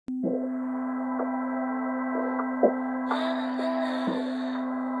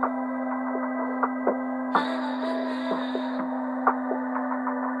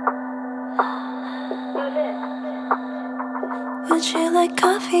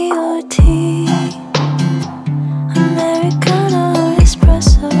or tea, Americano or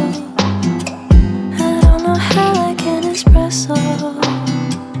espresso. I don't know how I can espresso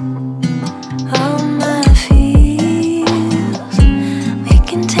all my feels. We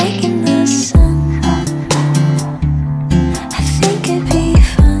can take in the sun. I think it'd be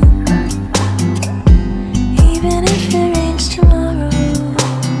fun, even if it rains tomorrow.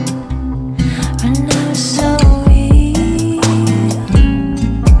 Right now it's so real.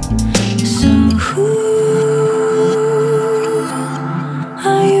 So who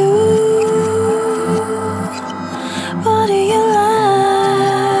are you? What do you like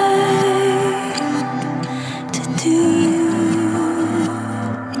to do?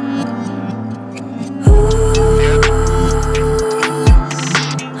 Who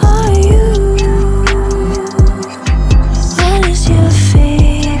are you? What is your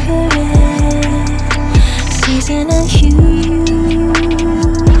favorite season and hue?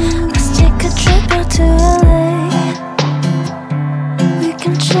 Let's take a trip out to LA. We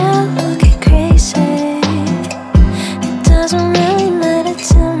can chill or get crazy. It doesn't really matter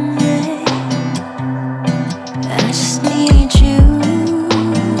to me. I just need you.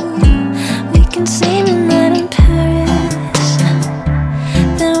 We can see midnight in Paris,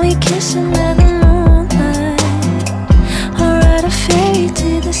 then we kiss under the moonlight, or ride a ferry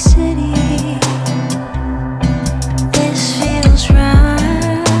to the city. This feels right.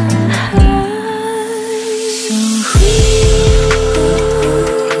 So who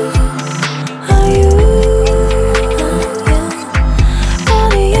are you? What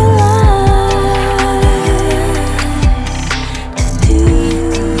do you like to do?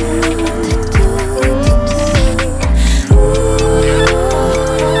 Who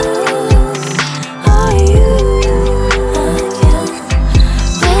are you?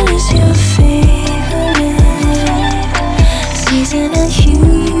 What is your favorite season and hue?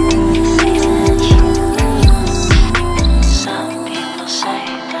 Some people say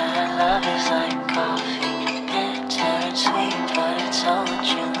that love is like coffee, bitter and sweet, but it's all what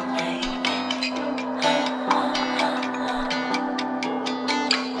you make it.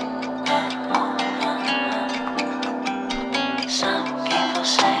 Some people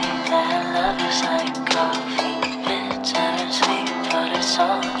say that love is like coffee, bitter and sweet, but it's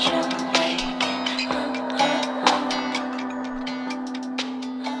all what you make it.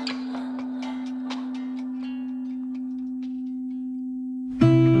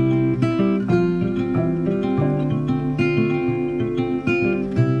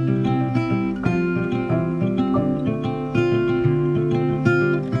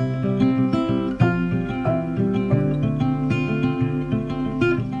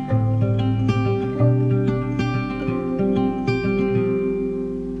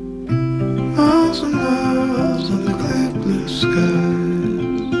 Miles and miles on the clear blue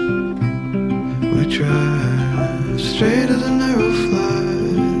skies. We drive straight as an arrow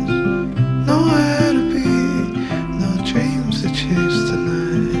flies. Nowhere to be, no dreams to chase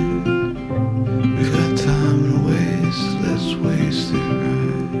tonight. We've got time to waste, let's waste it right.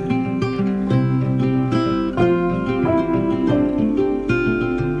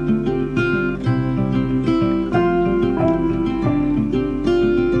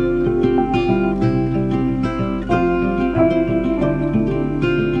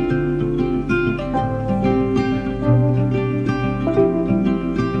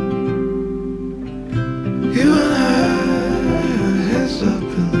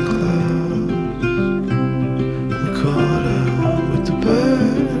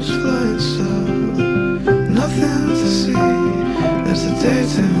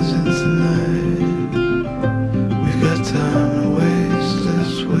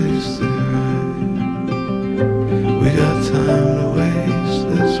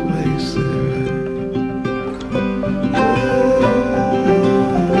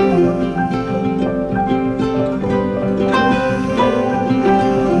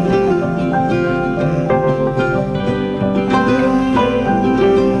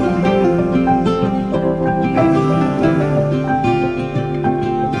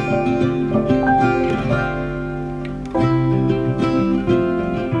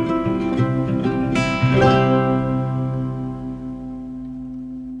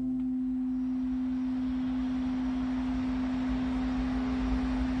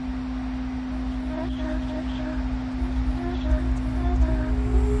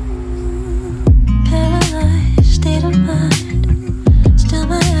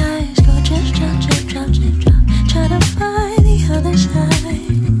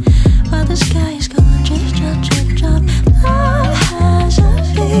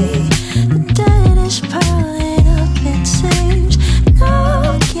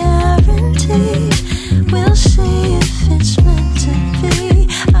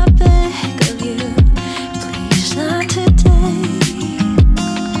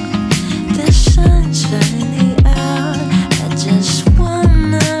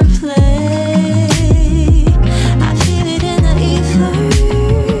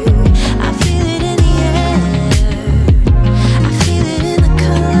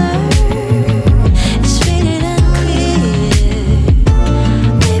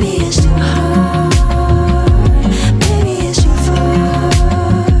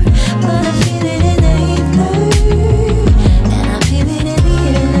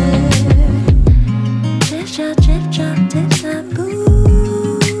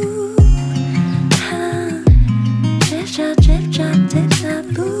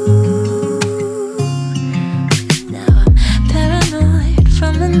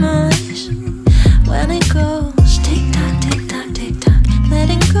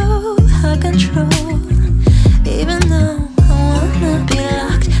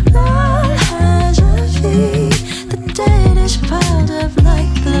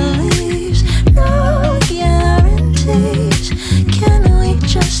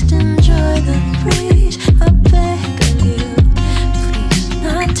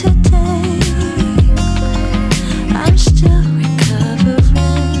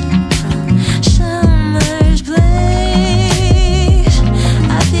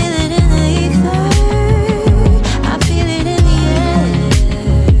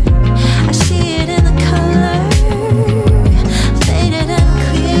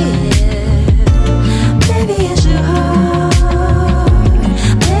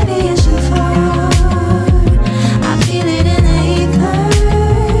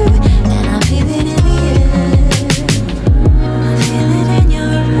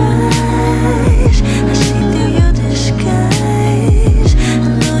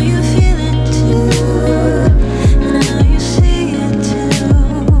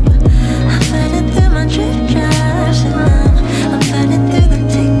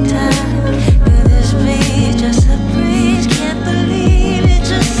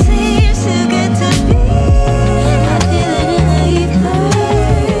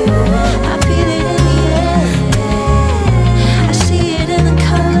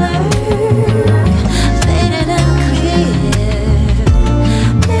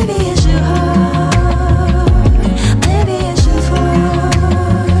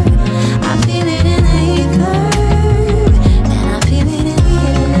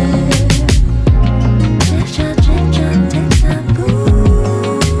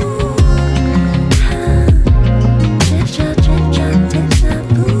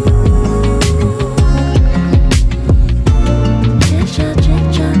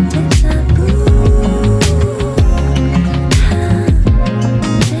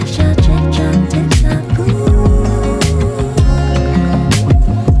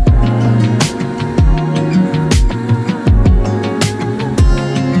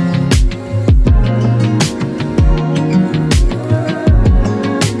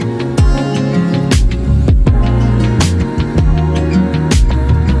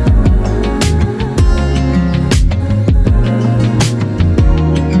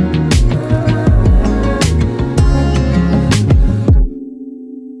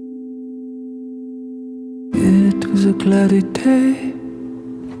 a cloudy day,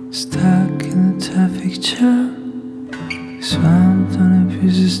 stuck in a traffic jam, swamped on a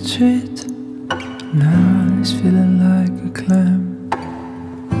busy street. Now it's feeling like a climb,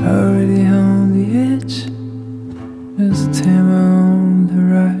 already on the edge, just a timber on the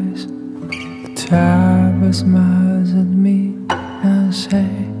rise. The driver smiles at me and say,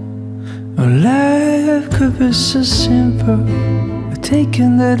 oh, life could be so simple, but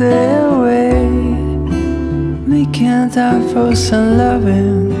taking the day away, making time for some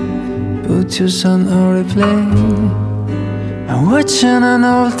loving, put your son on replay. I'm watching an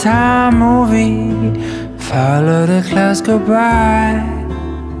old-time movie, follow the clouds go by,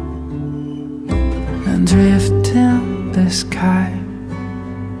 and drift in the sky.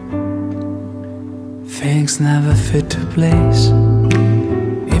 Things never fit to place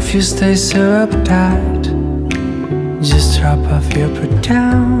if you stay so uptight. Just drop off your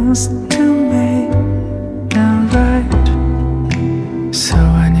pretense to make them right. So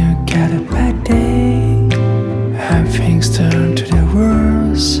when you get a bad day and things turn to the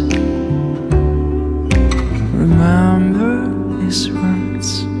worst, remember these words.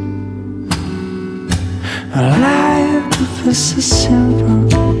 Life is so simple,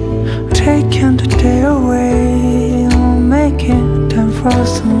 taking the day away, making time for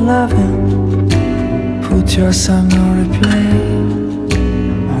some loving, put your song on replay.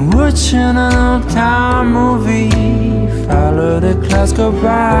 I'm watching an old-time movie, follow the clouds go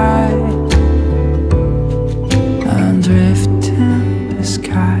by, and drift in the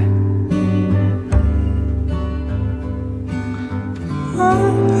sky.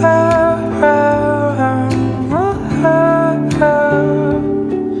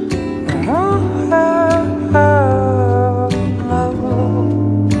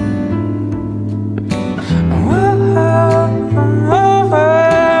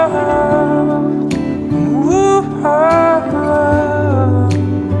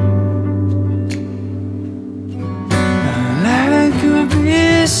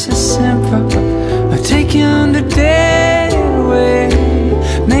 Taking the day away,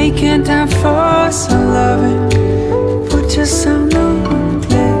 making time for some loving, put your sound on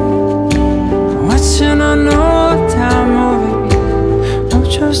play. Watching an old-time movie, not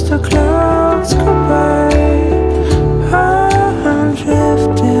just the clouds go by, I'm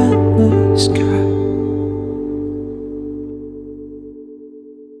drifting in the sky.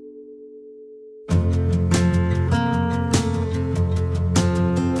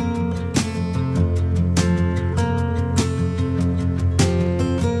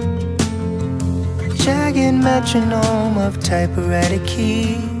 Metronome of typewriter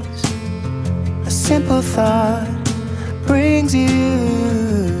keys, a simple thought brings you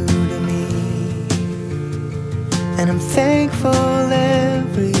to me, and I'm thankful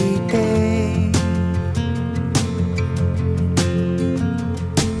every day.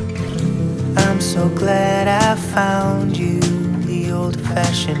 I'm so glad I found you the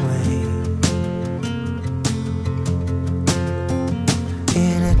old-fashioned way,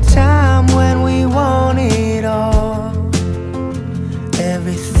 in a time when we want it all,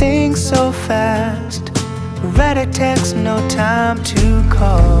 everything so fast, read a text, no time to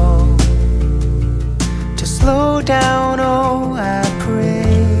call, to slow down, oh I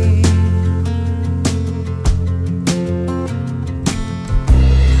pray.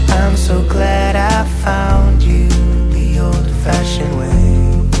 I'm so glad I found you the old-fashioned way.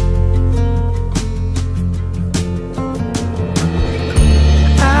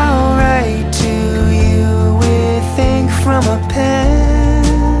 From a pen,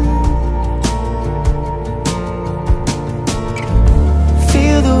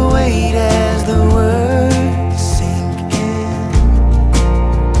 feel the weight as the words sink in.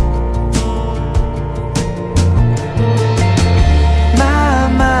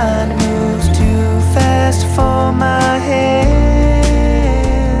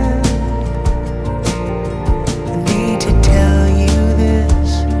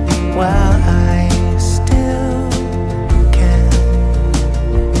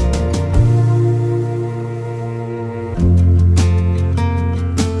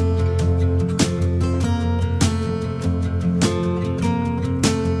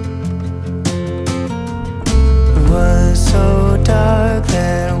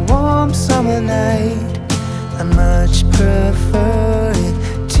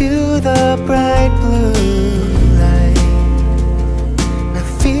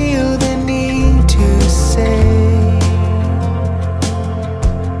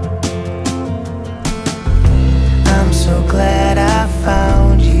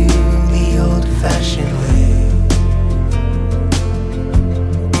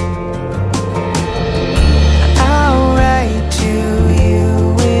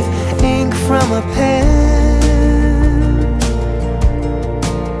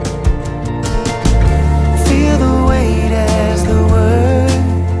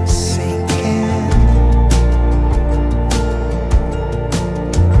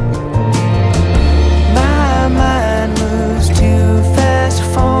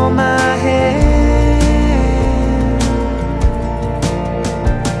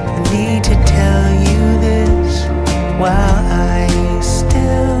 while I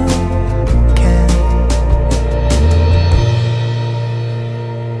still can.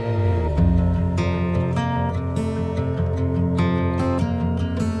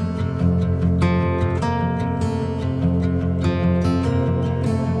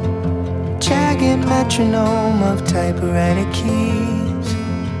 Jagged metronome of typewriter keys,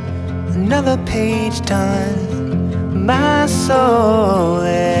 another page done, my soul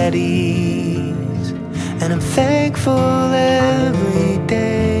at ease, and I'm thankful every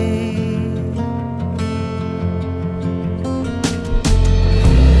day.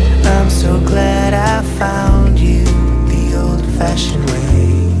 I'm so glad I found you the old-fashioned way.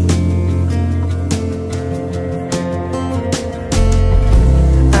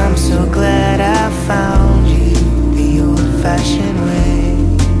 I'm so glad I found you the old-fashioned way.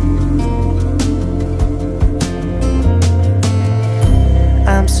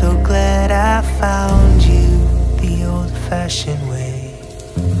 I'm so glad I found you the old-fashioned way.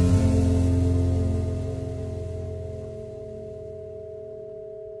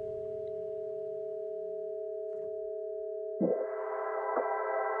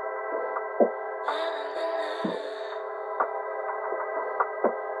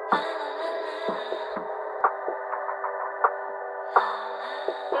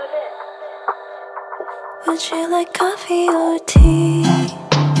 Would you like coffee or tea?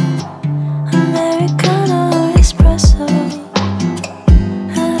 Americano or espresso?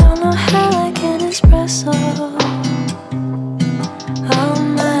 I don't know how I can espresso all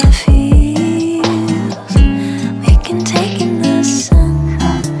my feels. We can take in the sun.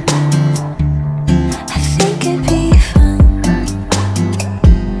 I think it'd be fun,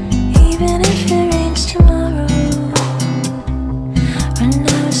 even if it rains tomorrow. Right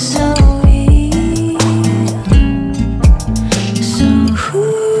now it's so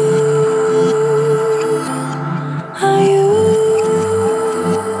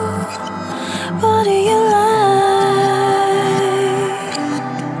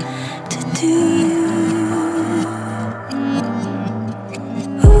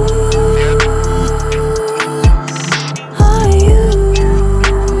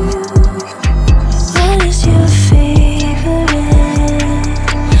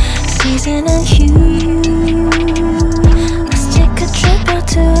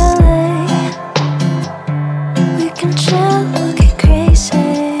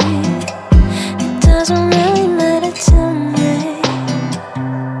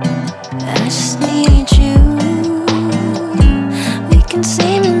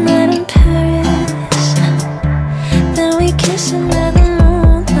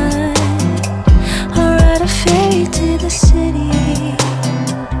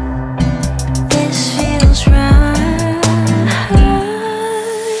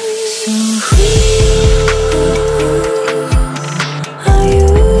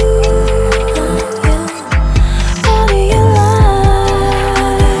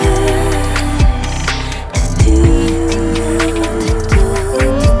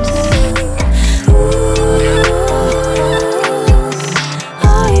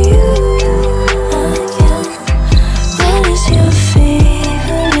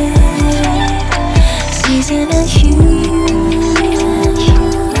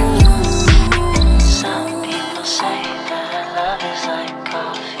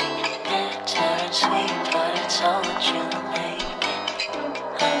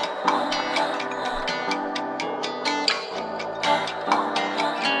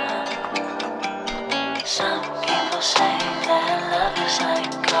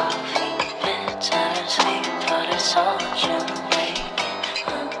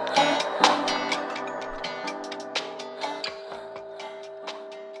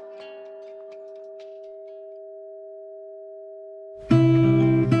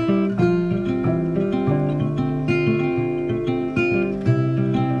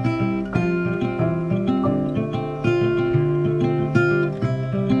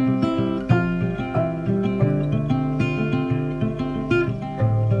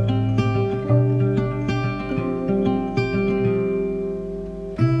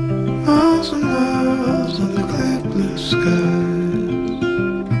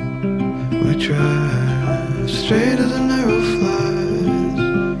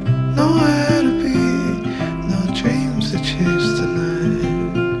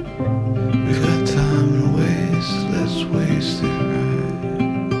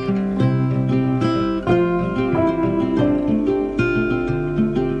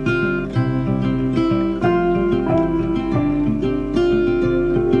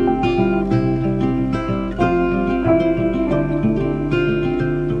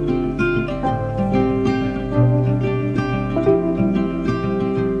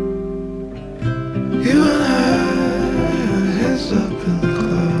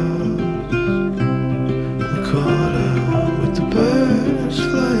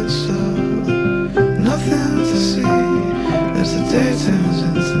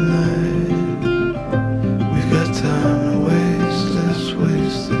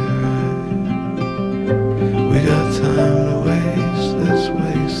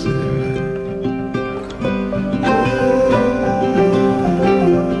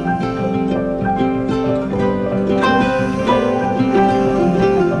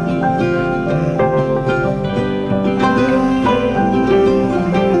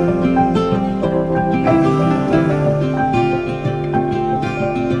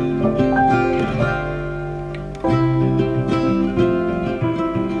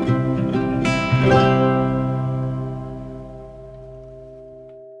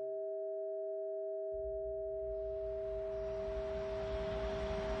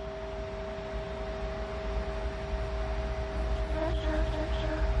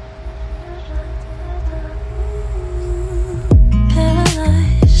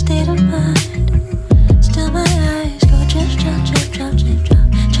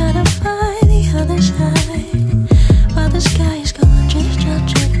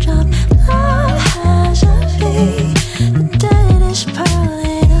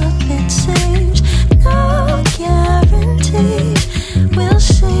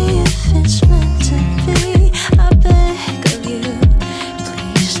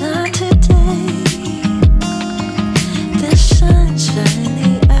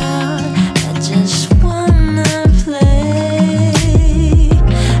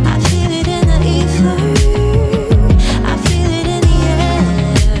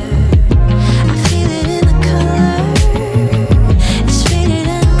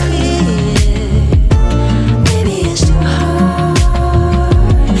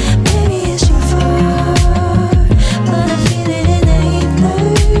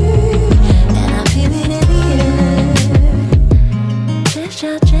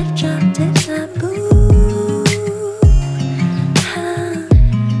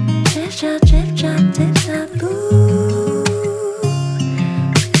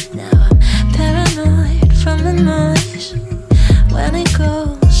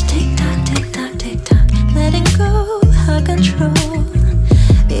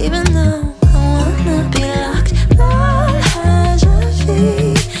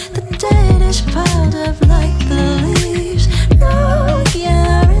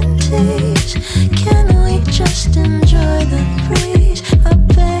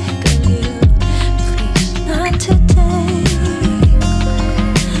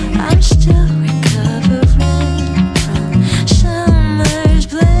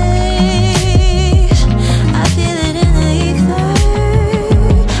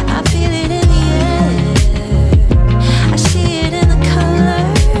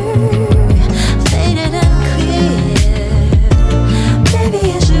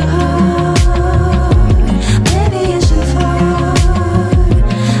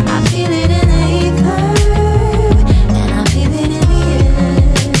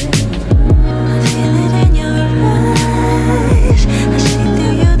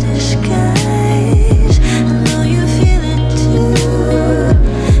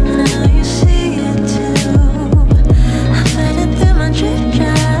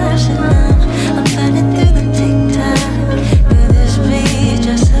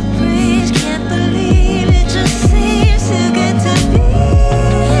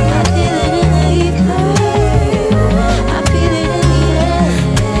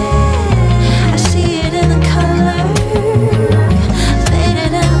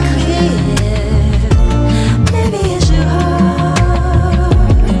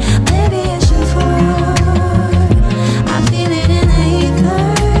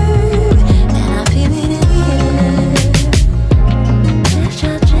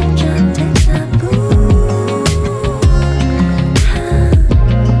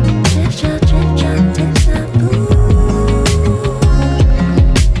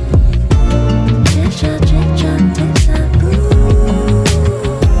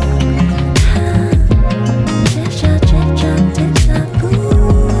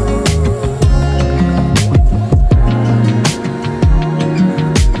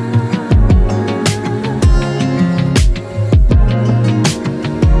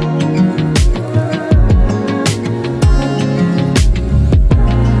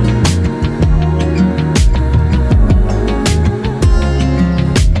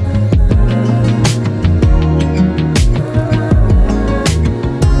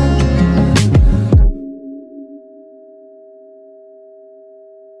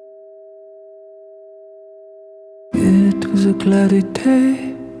was a cloudy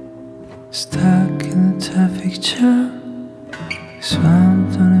day, stuck in a traffic jam,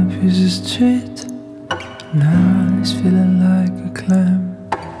 swamped on a busy street. Now it's feeling like a climb,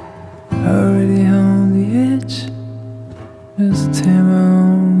 already on the edge, just timber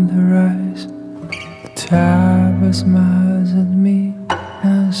on the rise. The driver smiles at me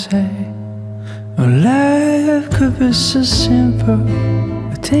and say, oh, life could be so simple,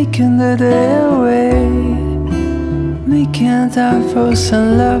 but taking the day away, making time for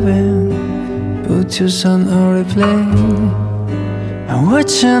some loving, put your son on replay. I'm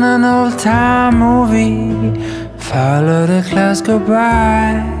watching an old-time movie, follow the clouds go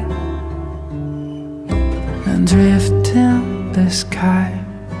by, and drift in the sky.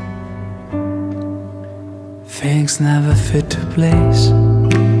 Things never fit to place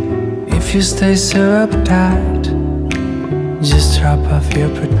if you stay so uptight. Just drop off your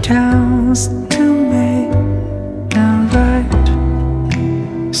pretense to make them right.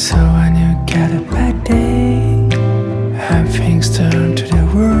 So when you get a bad day and things turn to the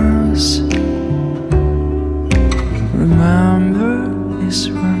worst, remember these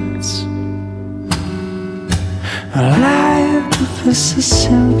words. Life is so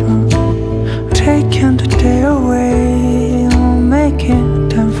simple, taking the day away, making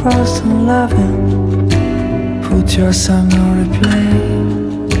time for some loving, put your song on replay.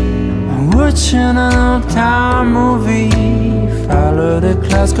 I'm watching an old-time movie, follow the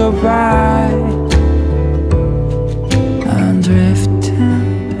clouds go by, and drift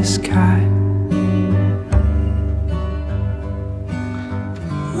in the sky.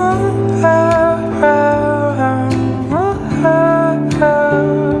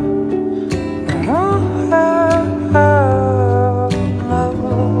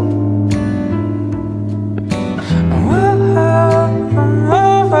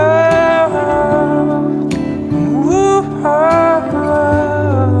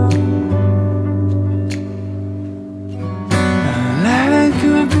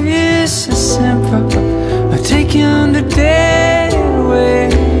 making the day away,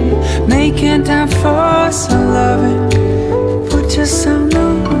 making time for some loving. Put your sound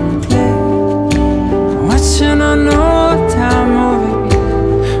on play, watching an old time movie.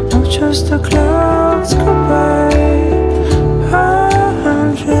 Not just the clouds go by.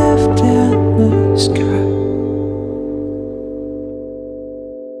 I'm drifting in the sky.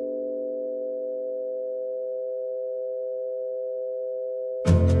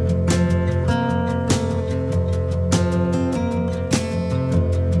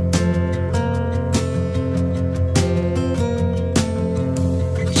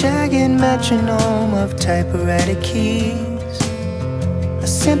 Jagged metronome of typewriter keys. A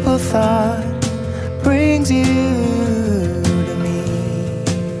simple thought brings you to me,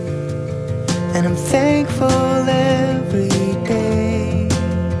 and I'm thankful every day.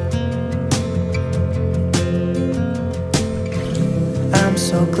 I'm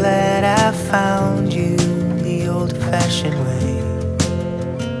so glad I found you the old-fashioned way.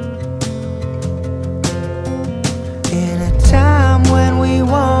 In a time when we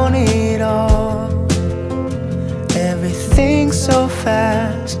want it all, everything's so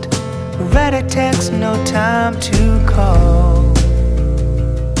fast. Write a text, no time to call.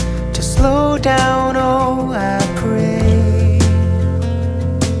 To slow down, oh, I pray.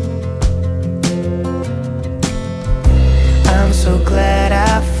 I'm so glad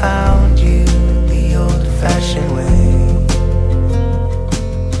I found you the old-fashioned way.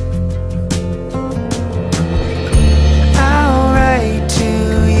 I'll write to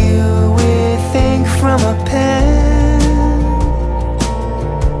you with ink from a pen.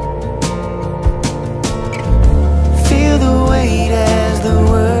 Feel the weight as the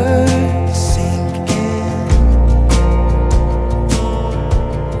words sink in.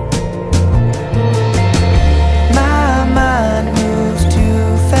 My mind moves too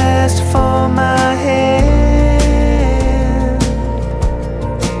fast for my hand.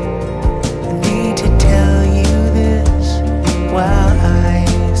 I need to tell you this while I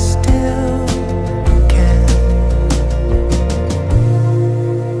still can.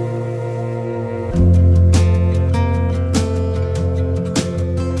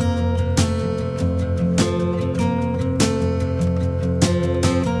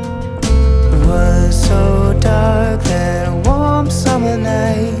 It was so dark that warm summer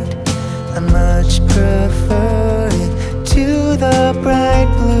night. I much prefer it to the bright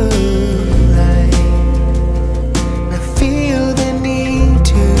blue light. And I feel the need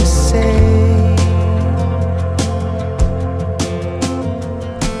to say,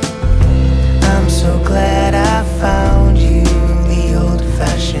 I'm so glad I found you the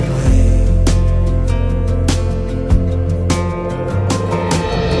old-fashioned way.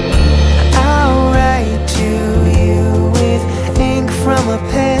 I'll write to you with ink from a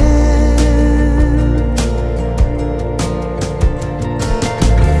pen.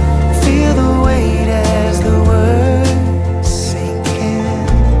 Feel the weight as the words sink in.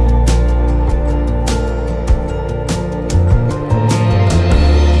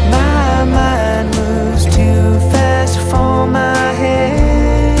 My mind moves too fast for my hand.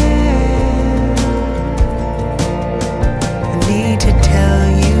 I need to tell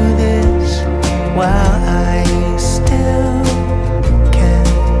you this while I still can.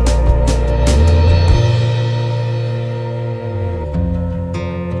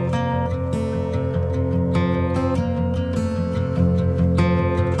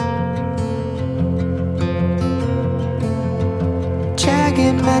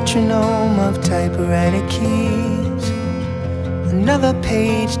 Jagged metronome of typewriter keys. Another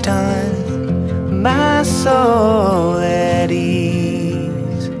page done, my soul at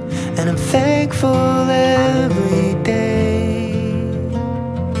ease. And I'm thankful every day.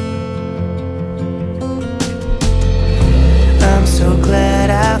 I'm so glad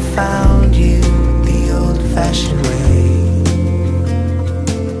I found you the old-fashioned way.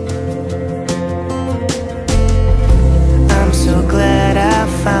 I'm so glad I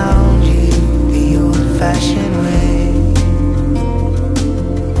found you the old-fashioned way.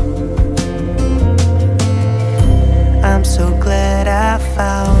 I'm so glad I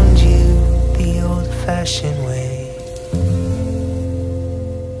found you the old-fashioned way.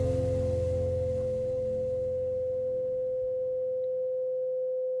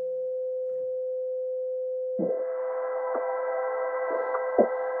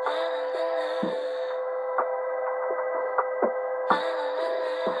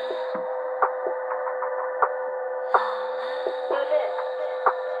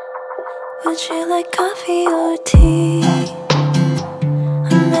 Would you like coffee or tea?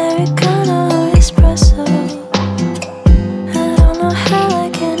 Americano or espresso? I don't know how I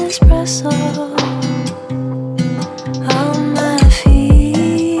can espresso.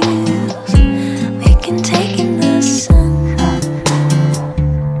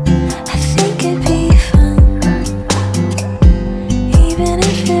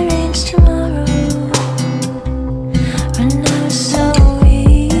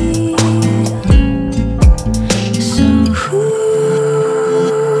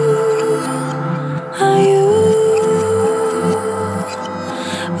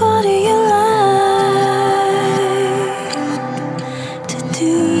 What do you like to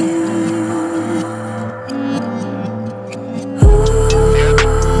do?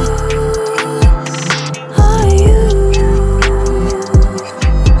 Are you?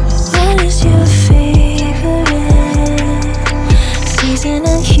 What is your favorite season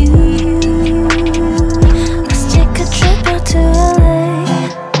and hue? Let's take a trip out to LA.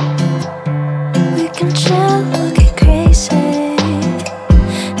 We can chill, we'll get crazy.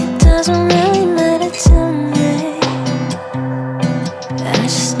 It doesn't really matter to me. I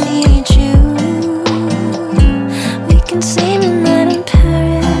just need you. We can see midnight in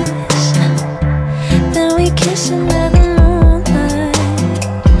Paris, then we kiss under the moonlight,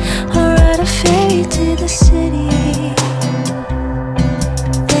 or ride a ferry to the city.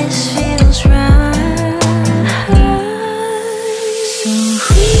 This feels right. So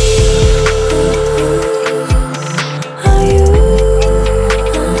who are you?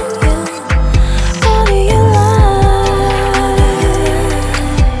 What do you like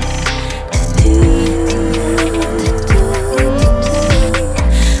to do?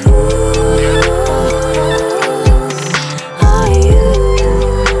 Are you?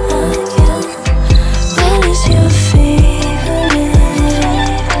 What is your favorite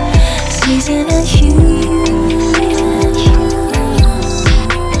season and hue?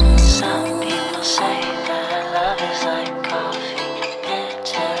 Some people say that love is like coffee,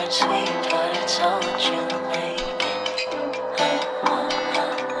 bitter and sweet, but it's all that you make it.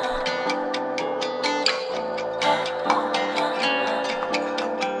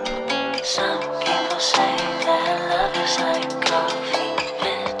 Some people say that love is like coffee,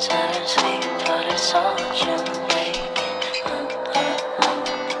 bitter and sweet, but it's all that you make it.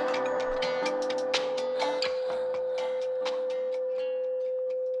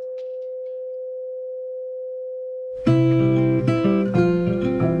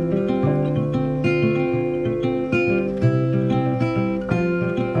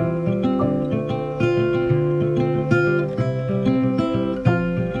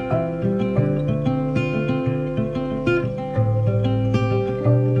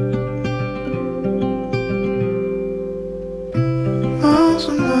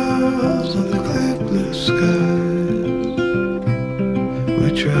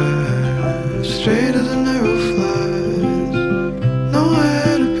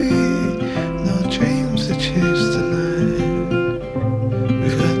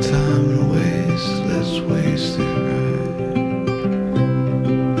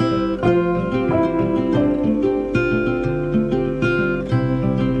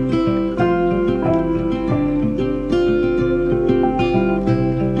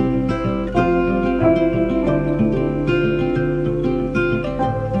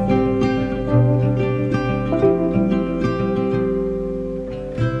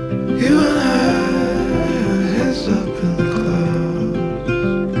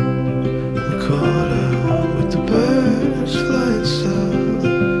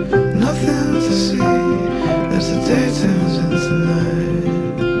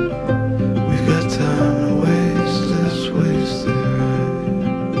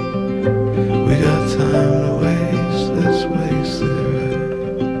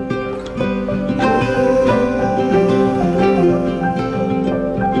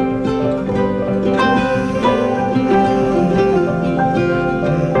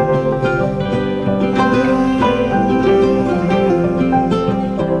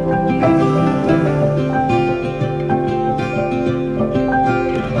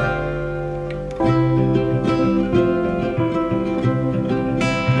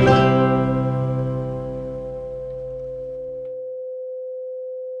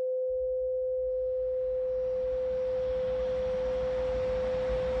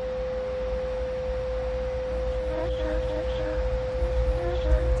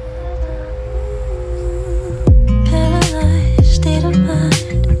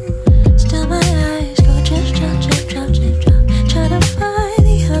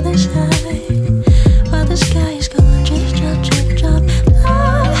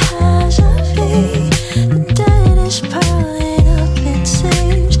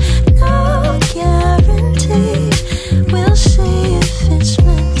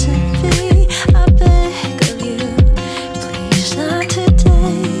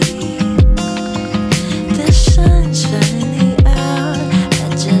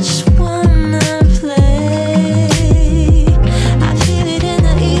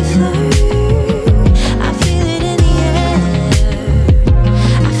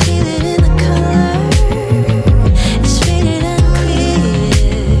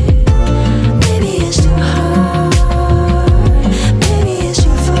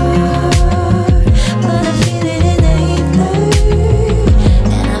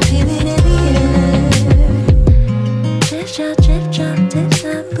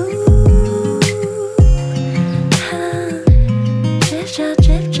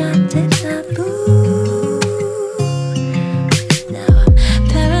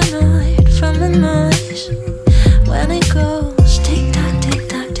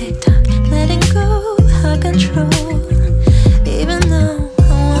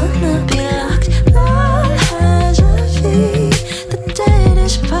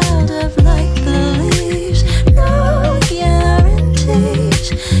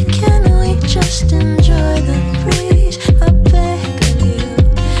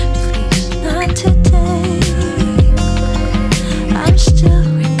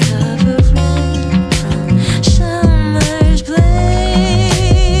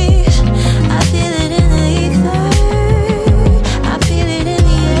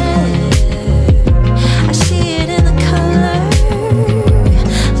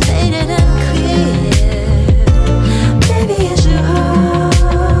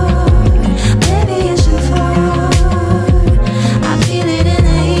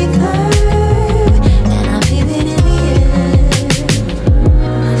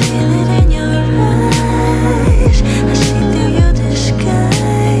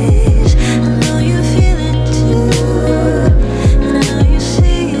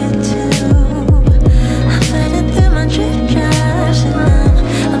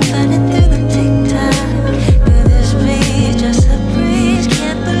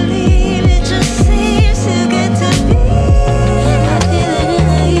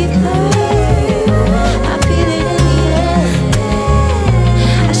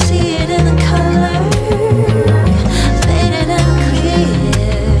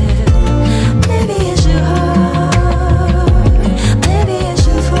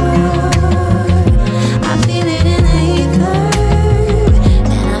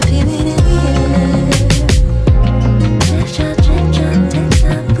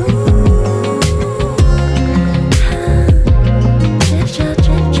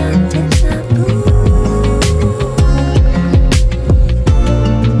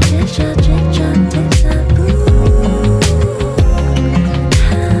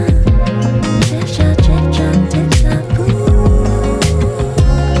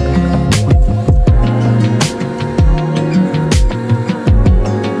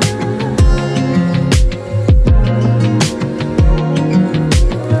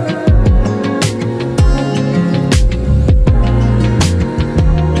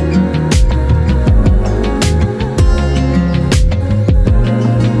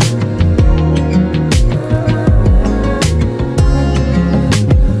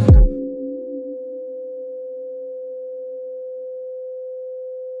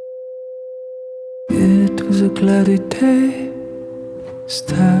 was a cloudy day,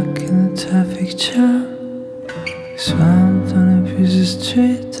 stuck in a traffic jam, swamped on a busy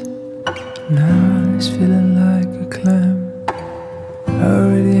street. Now it's feeling like a climb,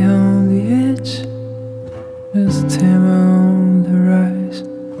 already on the edge, just a timber on the rise.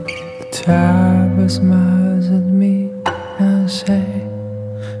 The driver smiles at me and say,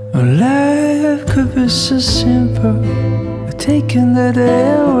 oh, life could be so simple, but taking the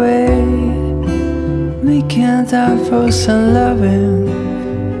day away. Making time for some loving,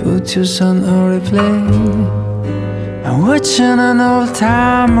 put your son on replay. I'm watching an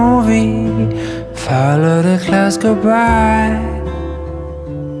old-time movie, follow the clouds go by,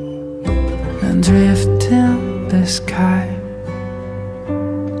 and drift in the sky.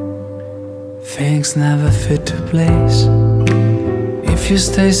 Things never fit to place if you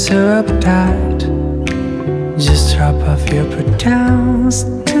stay so uptight. Just drop off your pretense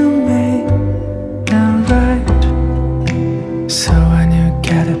to make them right. So when you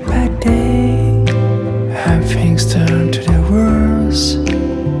get a bad day and things turn to the worst,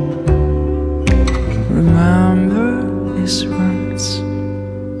 remember these words.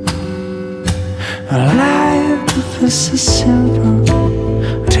 Life is so simple,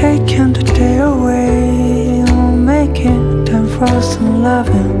 taking the day away, making time for some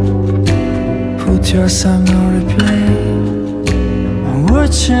loving. Put your song on replay. I'm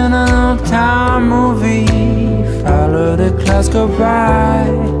watching an old-time movie, follow the clouds go by,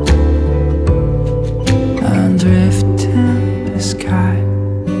 and drift in the sky.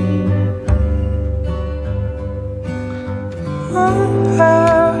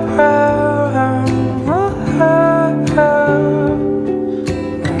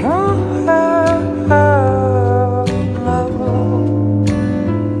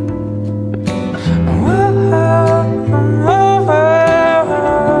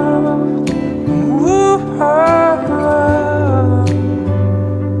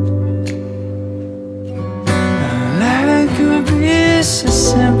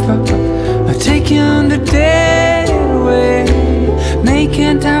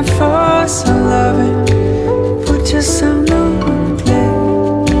 taking time for some loving. Put your sound on play.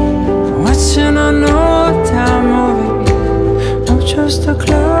 Watching an old time movie. Not just the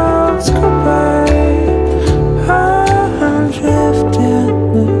clouds go by. I'm drifting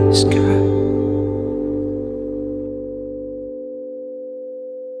in the sky.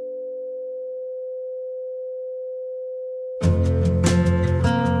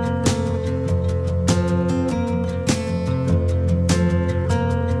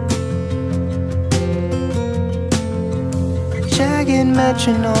 Jagged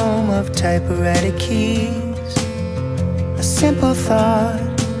metronome of typewriter keys. A simple thought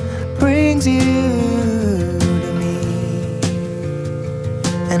brings you to me,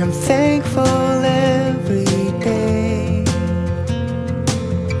 and I'm thankful every day.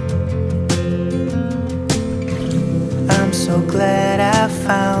 I'm so glad I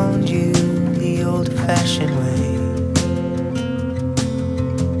found you the old-fashioned way.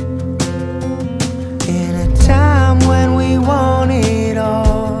 In a time when we want it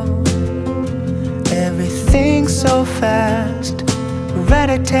all, everything's so fast. Write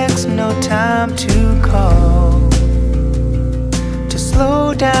a text, no time to call. To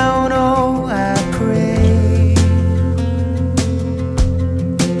slow down, oh, I pray.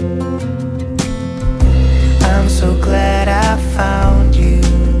 I'm so glad I found you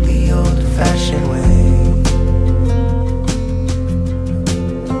the old-fashioned way.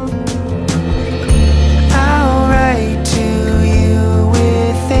 I'll write to you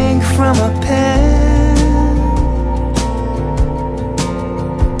with ink from a pen.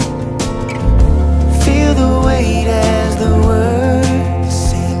 Feel the weight as the words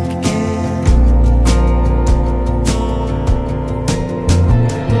sink in.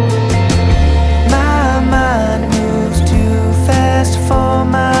 My mind moves too fast for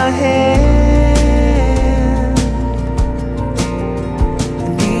my hand. I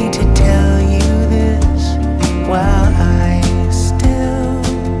need to tell you this while I still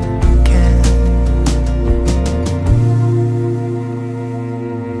can.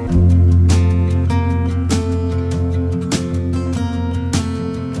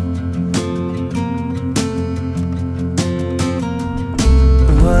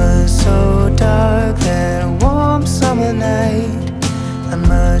 It was so dark that warm summer night. I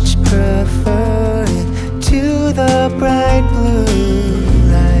much prefer it to the bright blue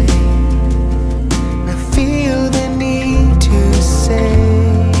light. And I feel the need to say,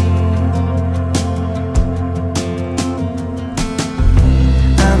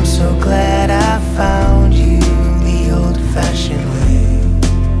 I'm so glad I found you the old-fashioned way.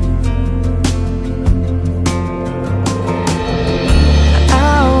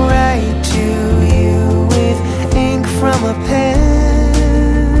 I'll write to you with ink from a pen.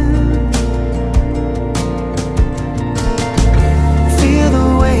 Feel the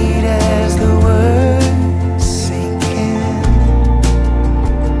weight as the words sink in.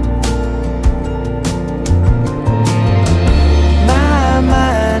 My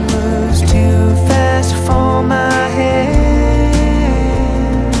mind moves too fast for my hand.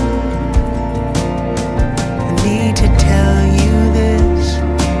 I need to tell you this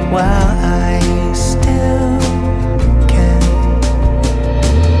while I still can.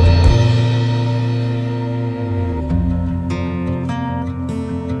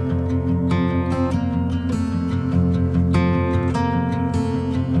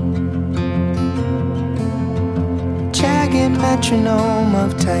 Jagged metronome of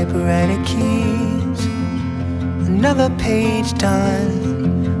typewriter keys. Another page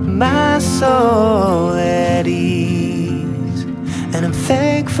done, my soul at ease. And I'm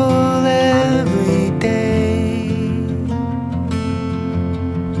thankful every day.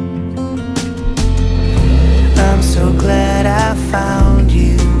 I'm so glad I found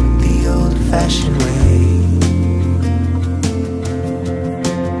you the old-fashioned way.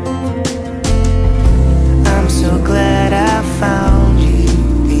 I'm so glad I found you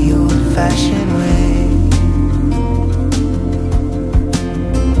the old-fashioned way.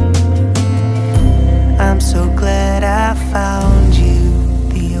 I'm so glad I found you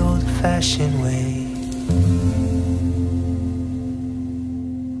the old-fashioned way.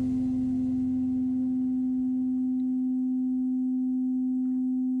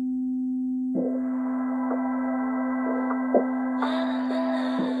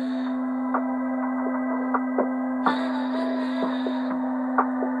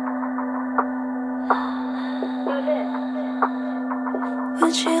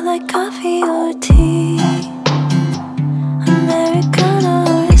 Would you like coffee or tea? Americano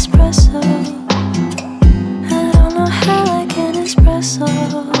or espresso? I don't know how I can espresso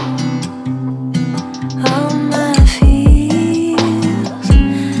all my feels.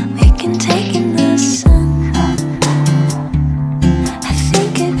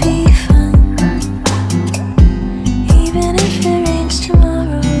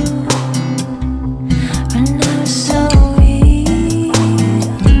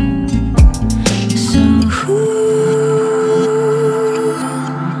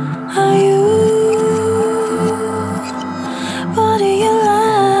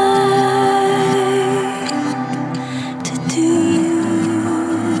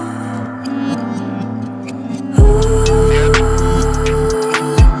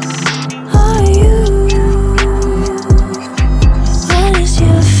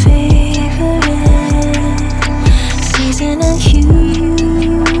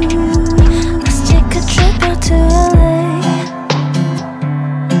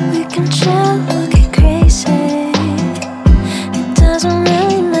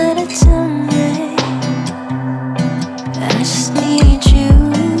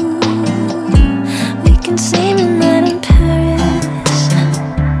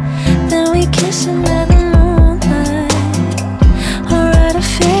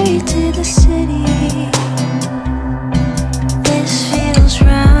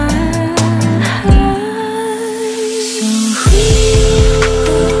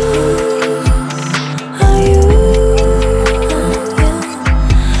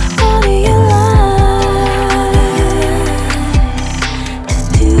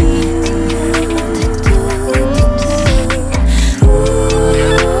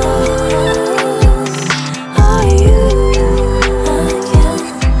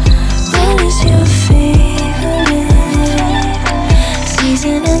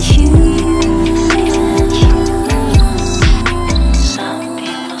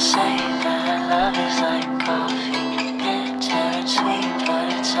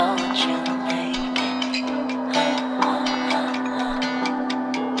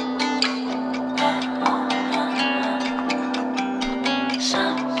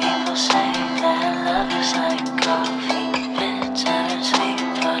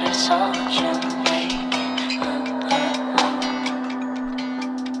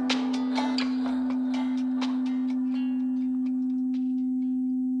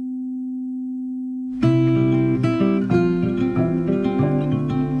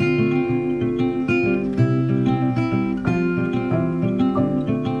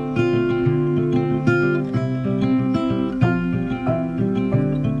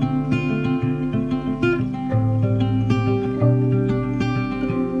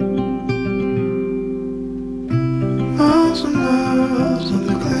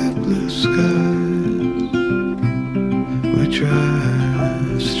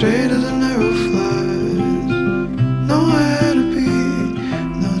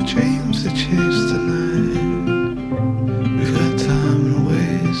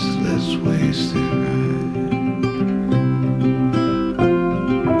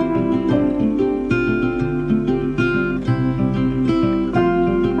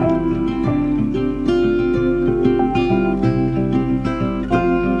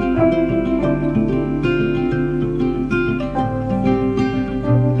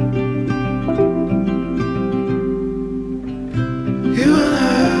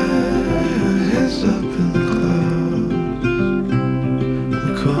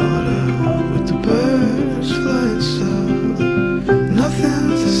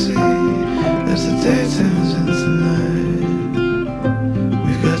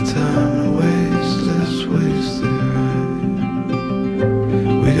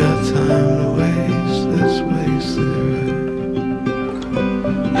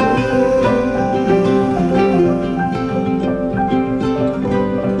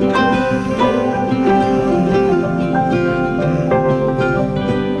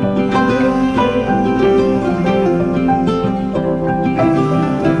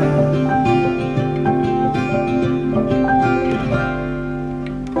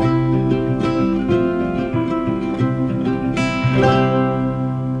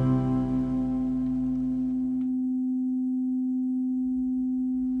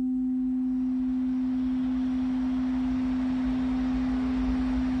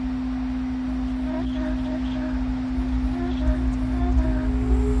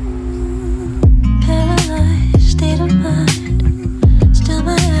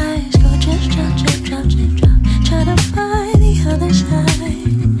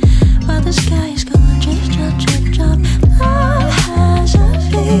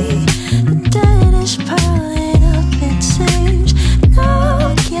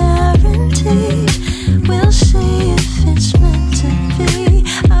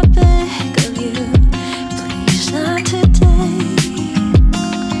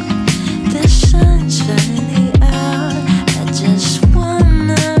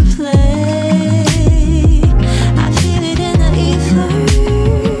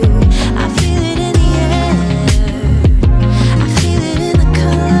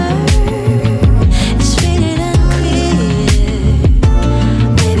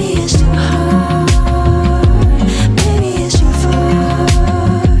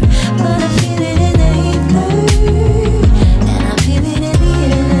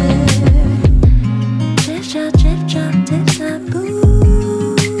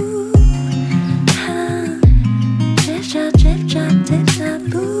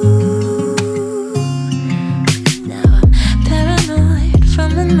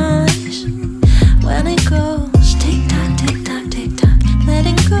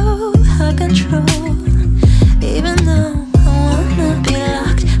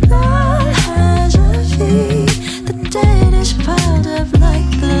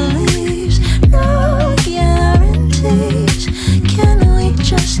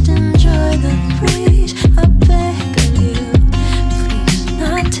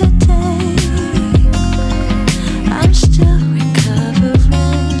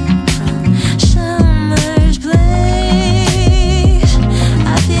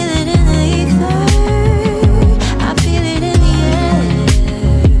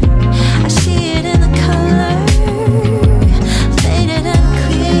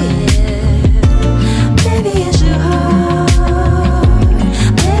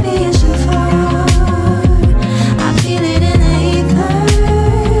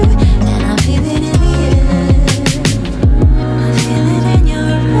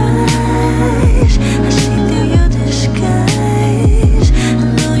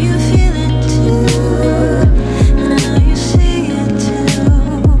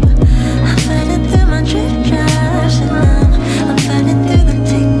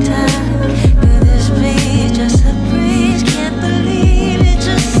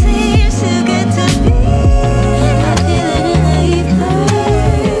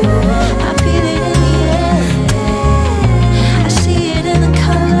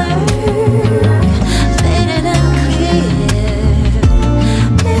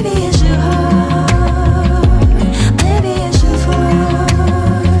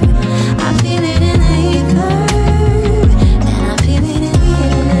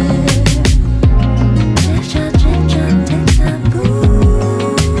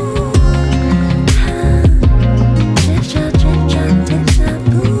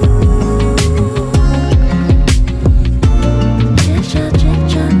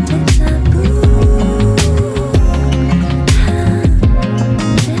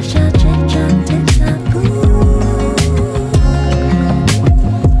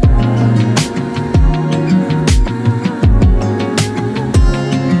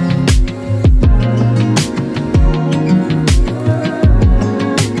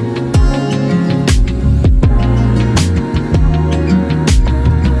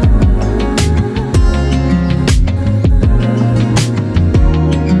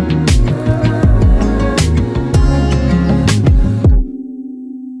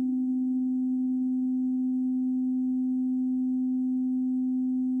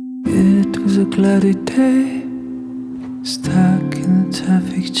 cloudy day, stuck in a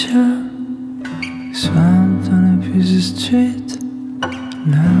traffic jam, swamped on a busy street.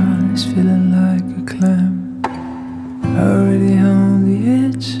 Now it's feeling like a climb, already on the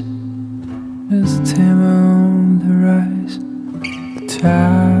edge, just timber on the rise. The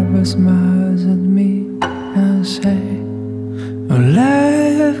driver smiles at me and say, oh,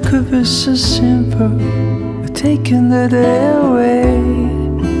 life could be so simple, but taking the day away,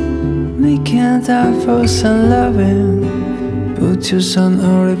 making time for some loving, put your son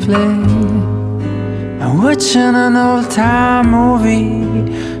on replay. I'm watching an old-time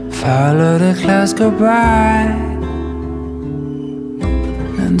movie, follow the clouds go by,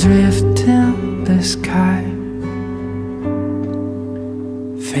 and drift in the sky.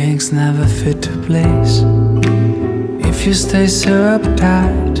 Things never fit to place if you stay so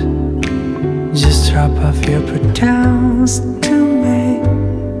uptight. Just drop off your pretends to make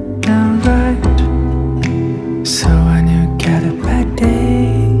them right. So when you get a bad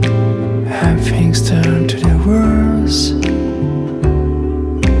day and things turn to the worst,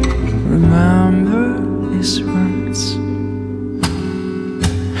 remember these words.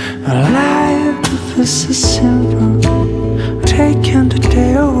 Life is so simple, taking the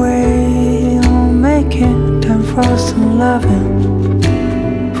day away, making time for some loving,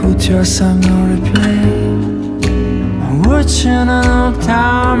 put your song on replay. I'm watching an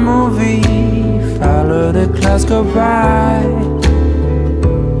old-time movie, follow the clouds go by,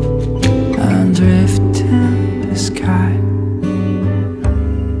 and drift in the sky.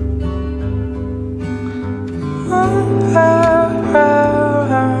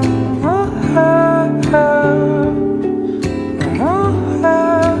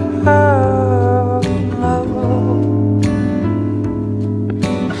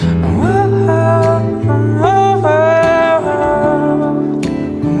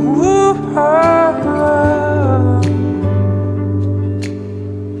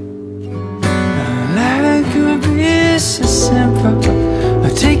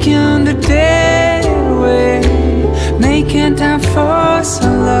 Taking the day away, making time for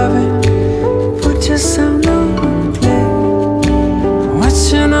some loving, put your sound on play.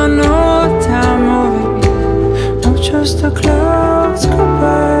 Watching an old-time movie, not just the clouds go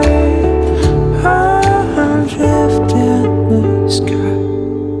by, I'm drifting in the sky.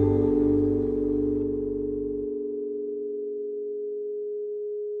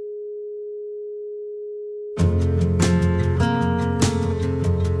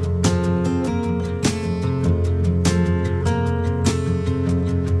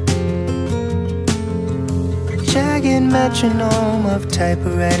 Metronome of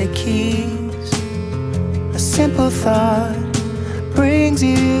typewriter keys, a simple thought brings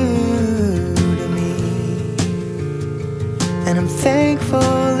you to me, and I'm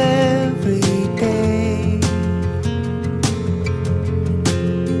thankful every day.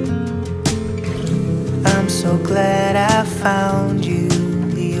 I'm so glad I found you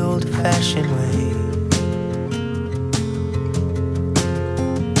the old-fashioned way,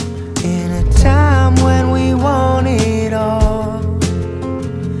 in a time when we want it all,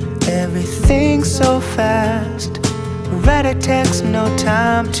 everything so fast, write a text, no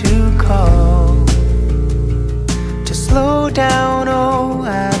time to call, to slow down, oh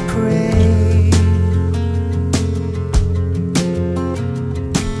I pray.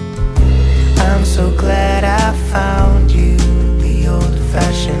 I'm so glad I found you the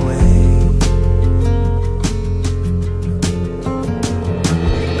old-fashioned way.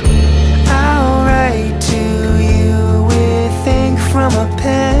 From a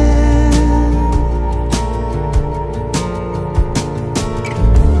pen,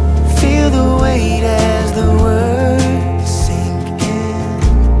 feel the weight as the words sink in.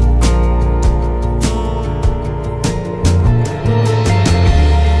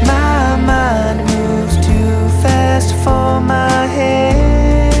 My mind moves too fast for my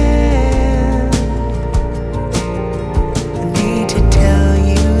head. I need to tell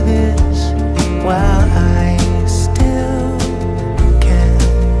you this while I still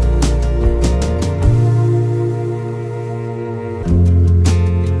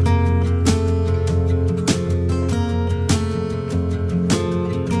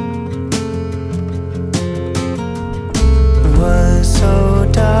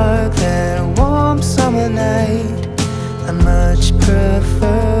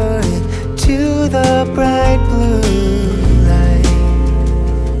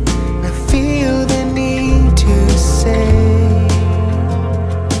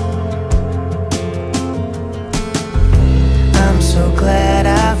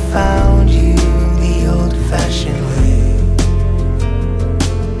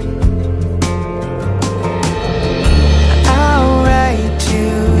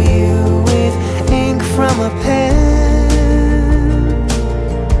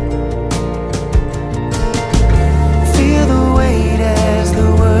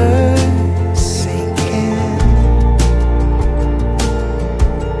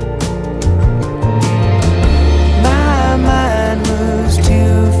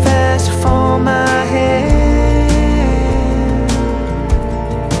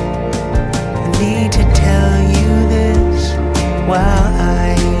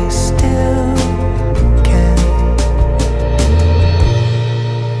I still can.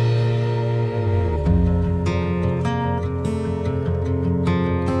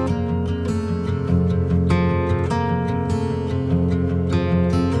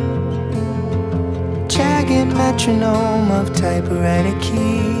 Jagged metronome of typewriter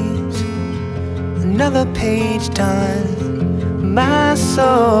keys, another page done, my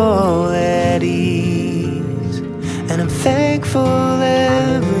soul at ease, and I'm thankful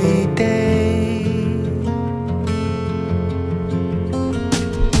every day.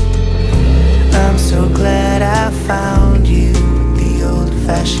 I'm so glad I found you the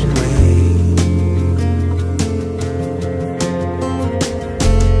old-fashioned way.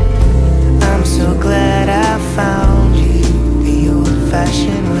 I'm so glad I found you the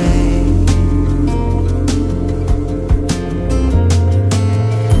old-fashioned way.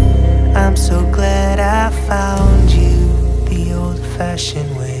 I'm so glad I found you the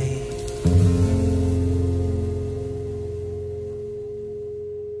old-fashioned way.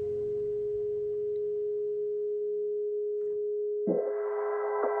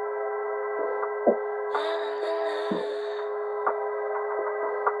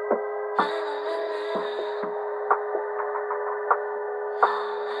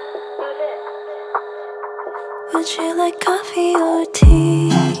 Would you like coffee or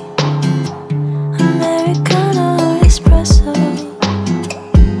tea? Americano or espresso?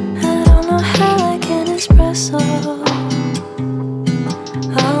 I don't know how I can espresso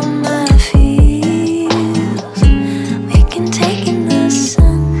all my feels. We can take in the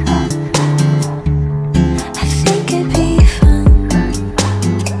sun. I think it'd be fun,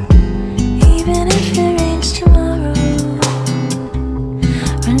 even if it rains tomorrow.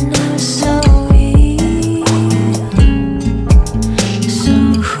 Right now it's so real, so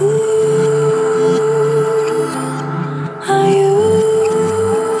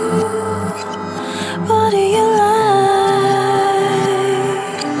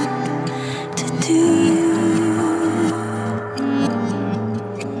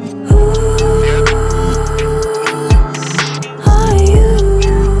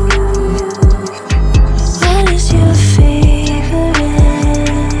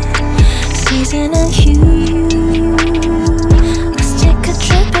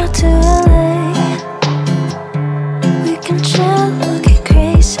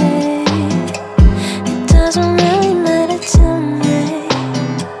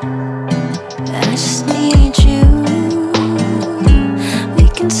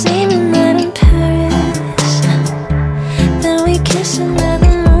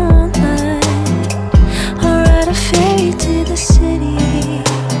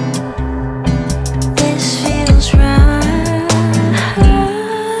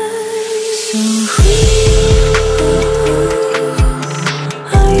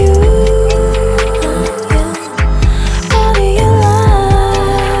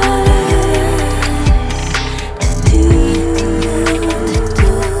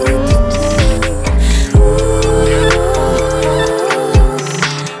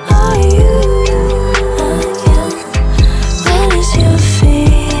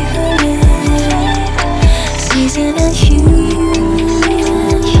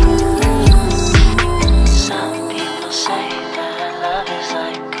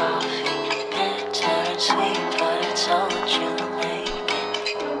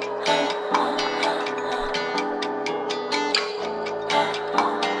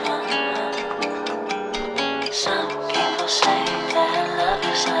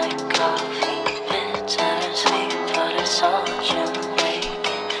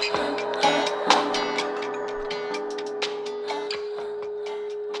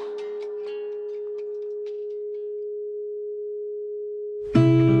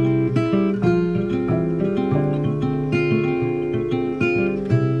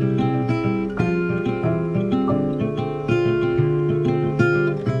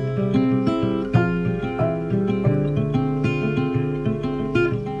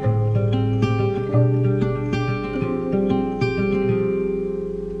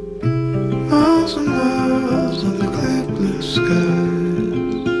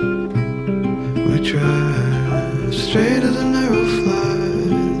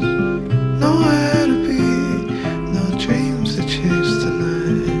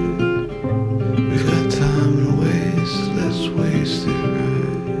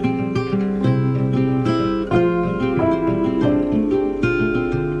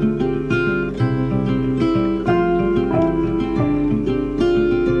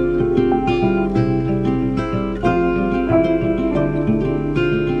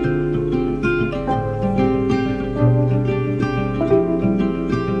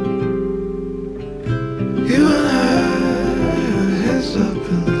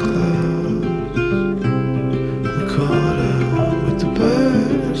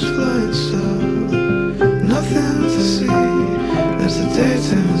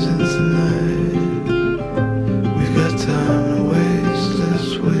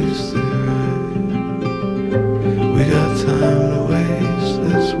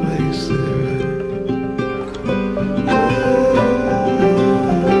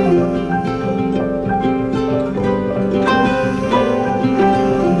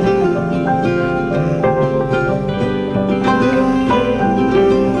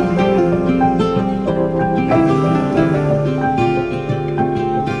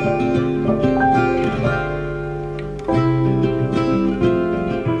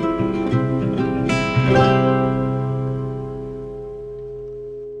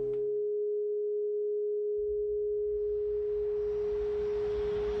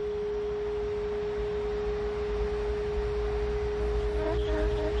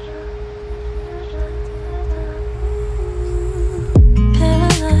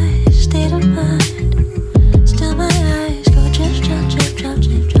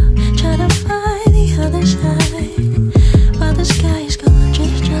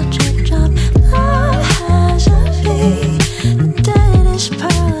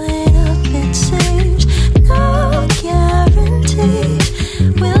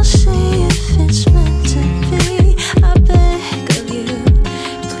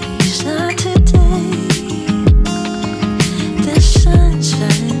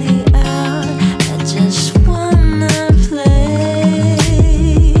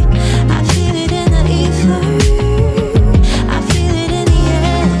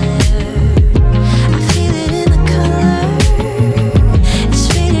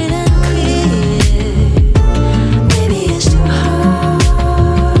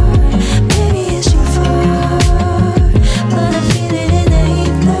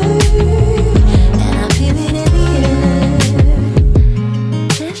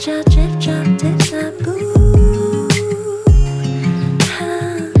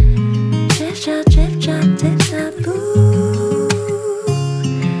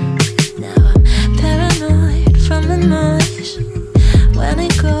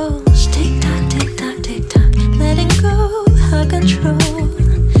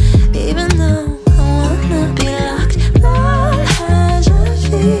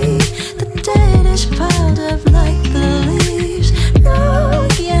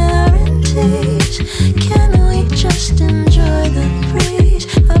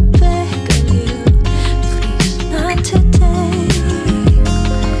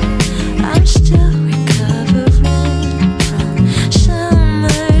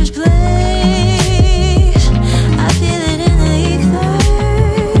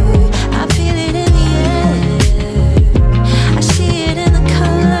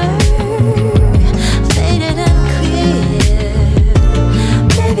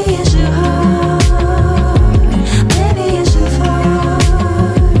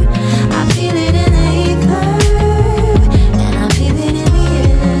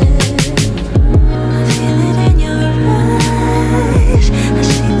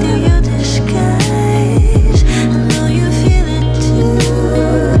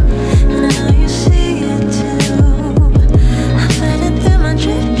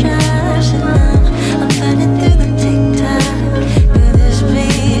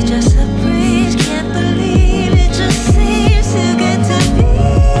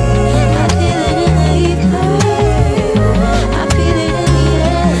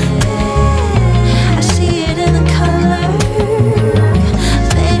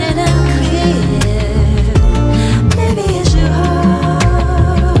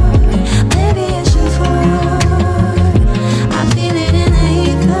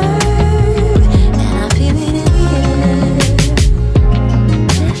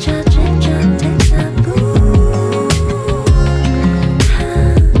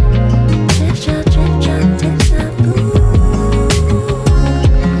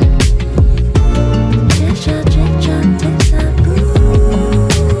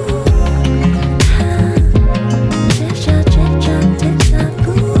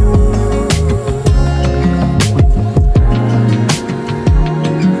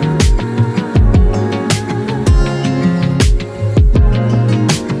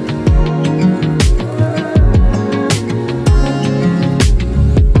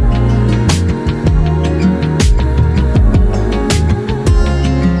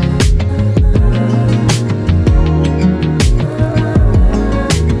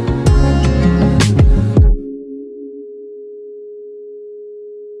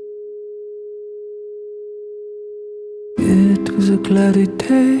a cloudy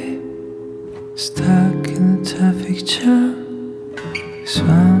day, stuck in a traffic jam,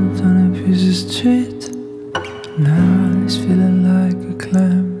 swamped on a busy street. Now it's feeling like a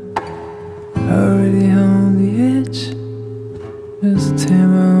clam, already on the edge, just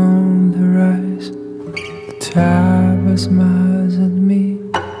timber on the rise. The driver smiles at me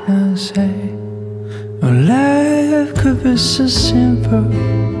and say, oh, life could be so simple,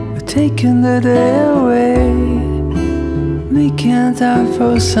 but taking the day away, making time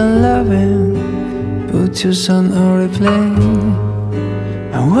for some loving, put your son on replay.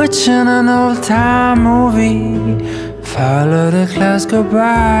 I'm watching an old-time movie, follow the clouds go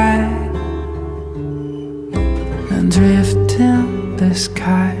by, and drift in the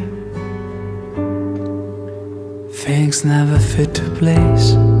sky. Things never fit to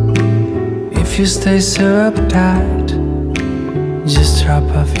place if you stay so uptight. Just drop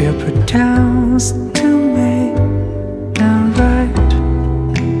off your pretends to make them right.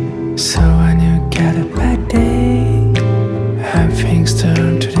 So when you get a bad day and things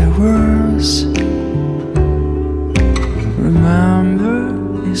turn to the worst, remember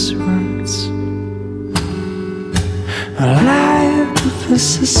these words. Life is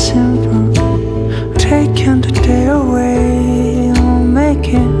so simple, taking the day away,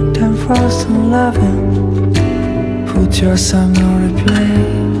 making time for some loving, put your song on replay.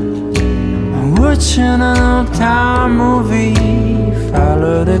 I'm watching an old-time movie,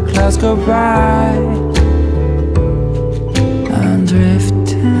 follow the clouds go by, and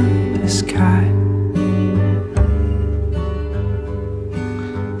drift in the sky.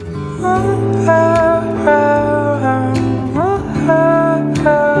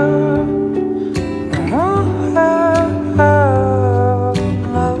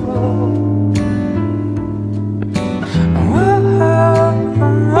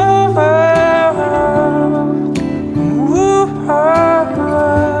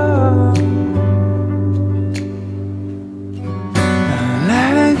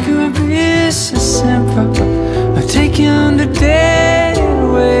 Taking the day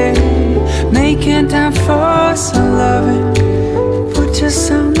away, making time for some loving, put your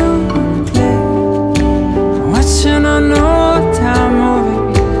sound on play. Watching an old-time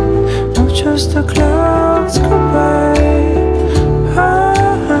movie, not just the clouds go by,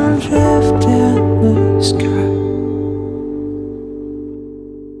 I'm drifting in the sky.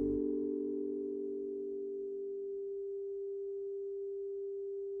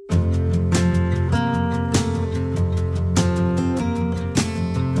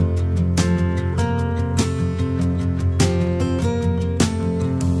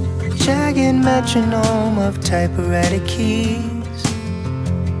 Jagged metronome of typewriter keys,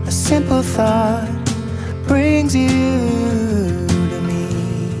 a simple thought brings you to me,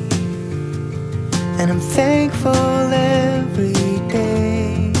 and I'm thankful every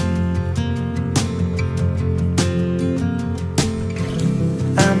day.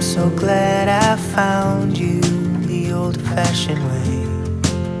 I'm so glad I found you the old-fashioned way.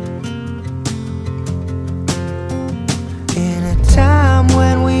 In a time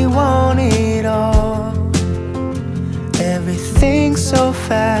when we want it all, everything so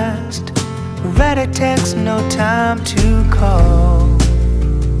fast, write a text, no time to call,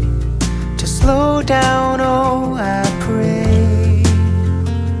 to slow down, oh I pray.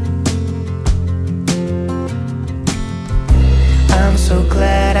 I'm so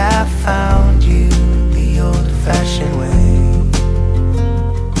glad I found you the old-fashioned way.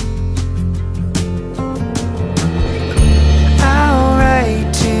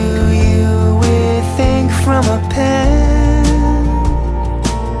 From a pen,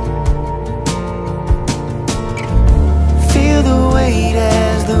 feel the weight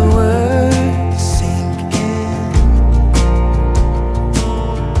as the words sink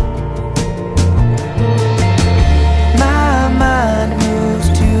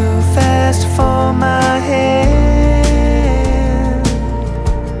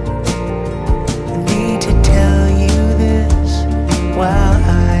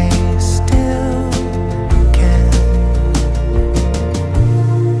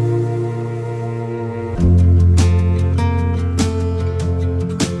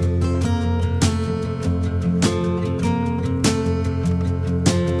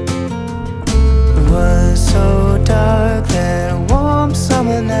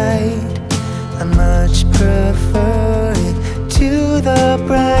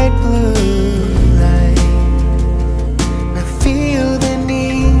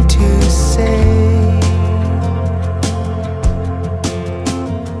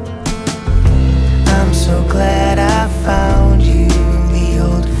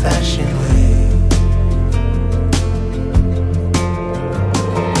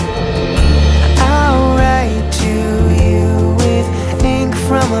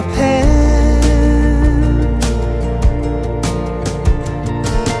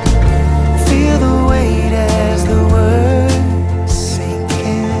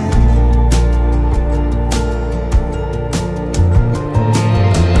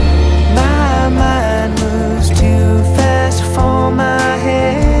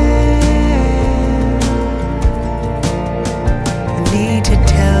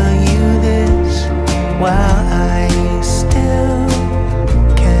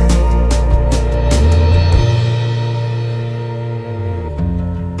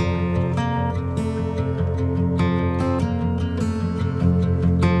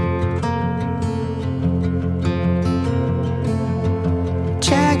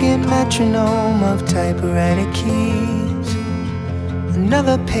metronome of typewriter keys.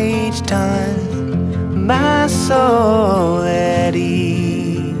 Another page done, my soul at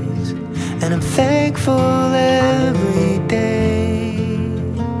ease. And I'm thankful every day.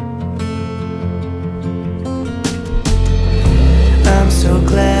 I'm so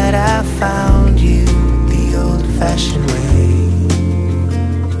glad I found you the old-fashioned way.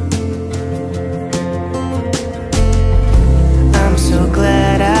 I'm so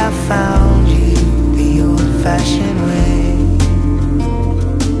glad I found you the old-fashioned way.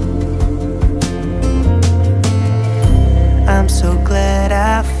 I'm so glad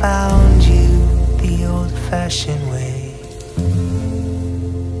I found you the old-fashioned way.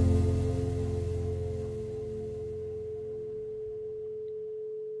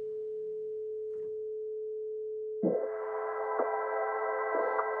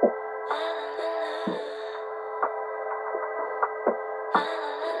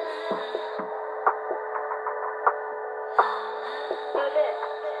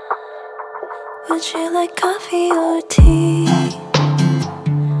 Would you like coffee or tea?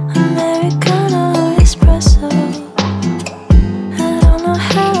 Americano or espresso? I don't know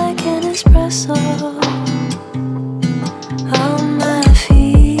how I can espresso all my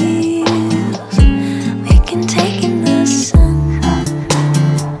feels. We can take in the sun.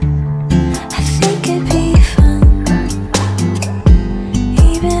 I think it'd be fun,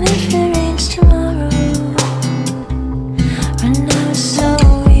 even if it rains tomorrow. Right now it's so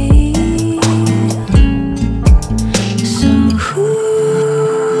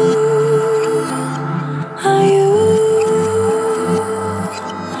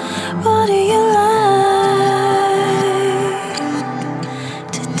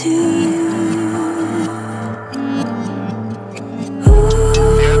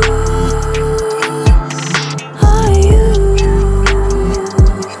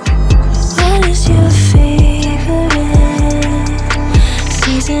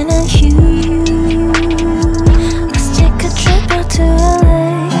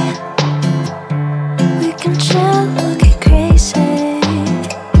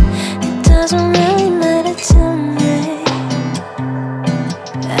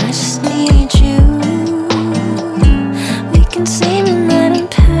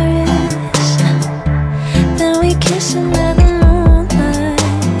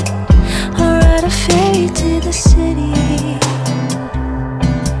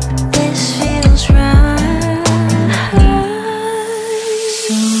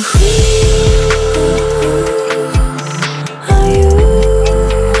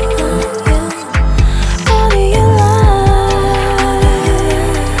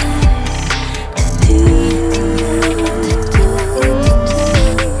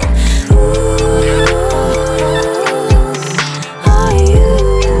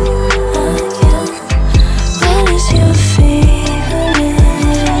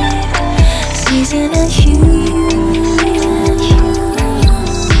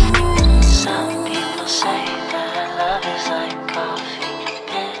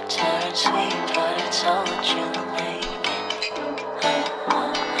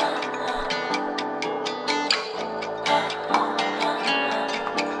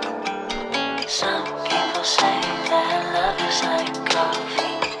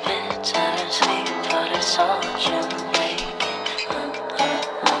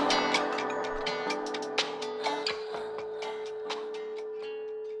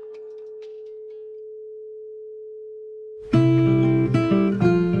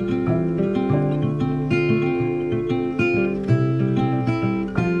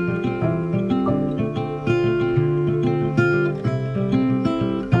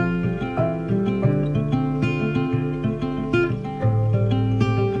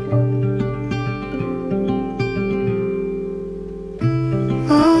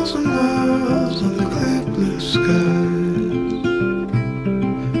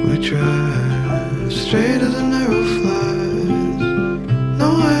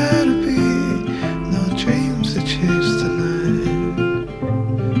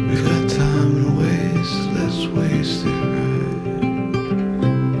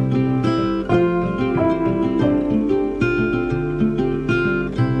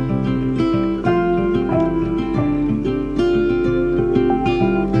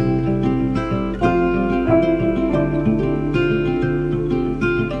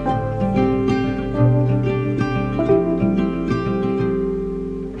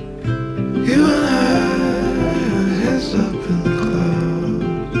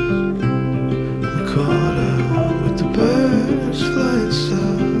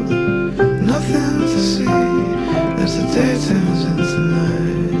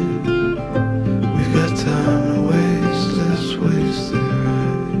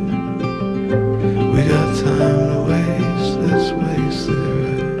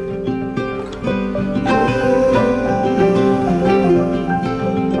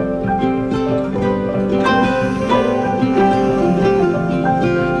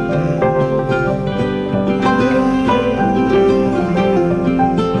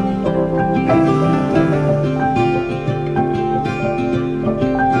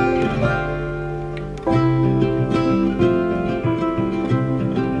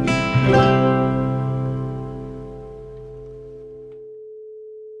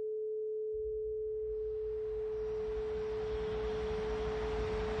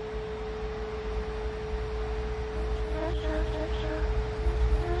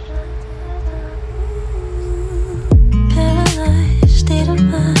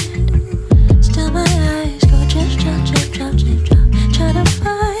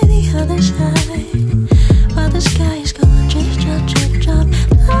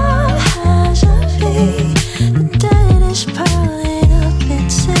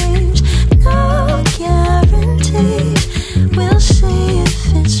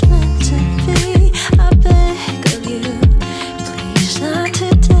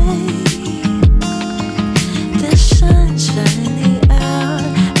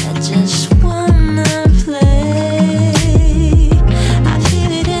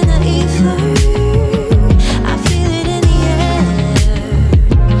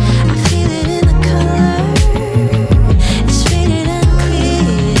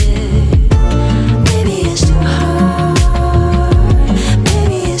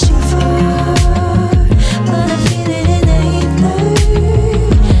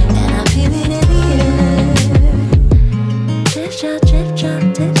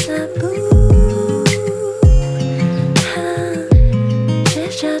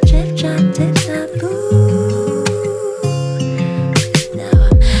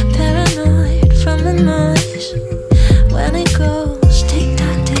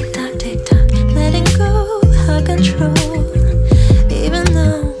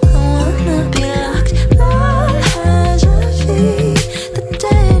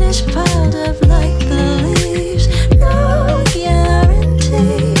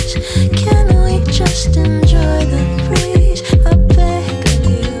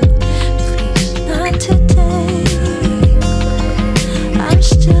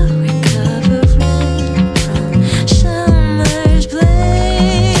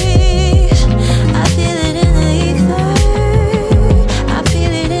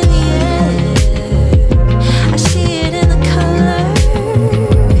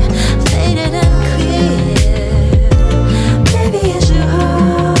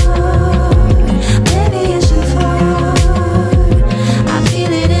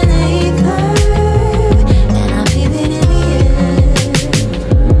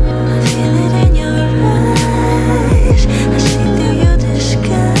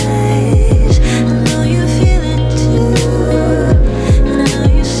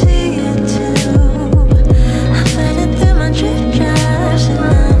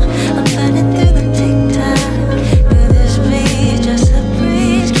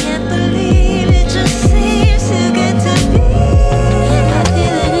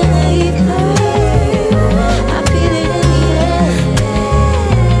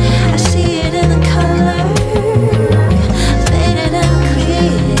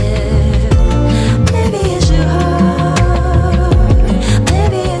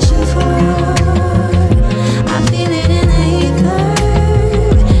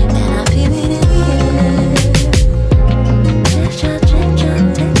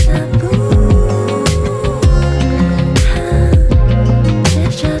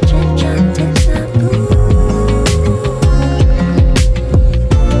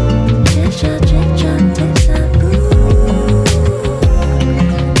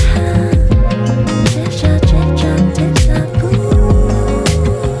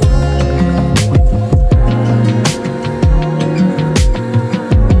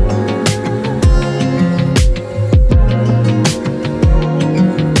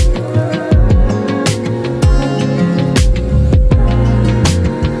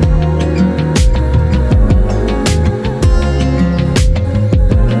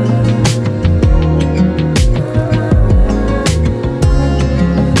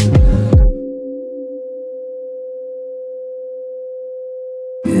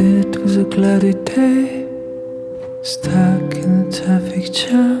cloudy day, stuck in a traffic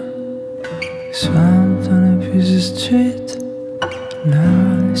jam, swamped on a busy street.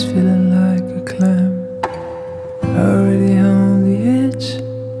 Now it's feeling like a clam, already on the edge,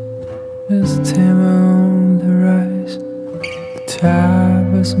 just a timber on the rise. The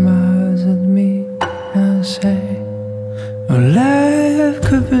driver smiles at me and say, oh, life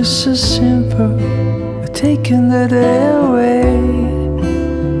could be so simple, but taking the day away,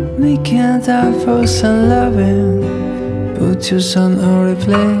 making time for some loving, put your son on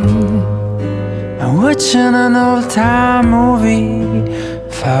replay. I'm watching an old-time movie,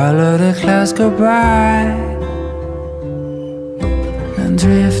 follow the clouds go by, and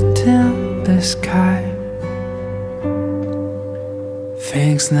drift in the sky.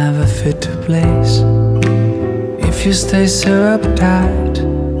 Things never fit to place if you stay so uptight.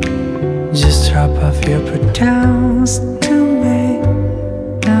 Just drop off your pretends to make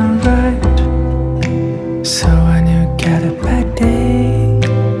them right. So when you get a bad day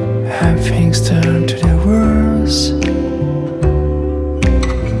and things turn to the worst,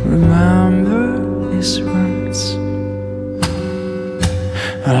 remember these words.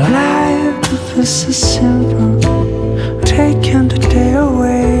 Life is so simple, taking the day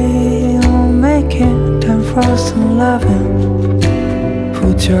away, making time for some loving,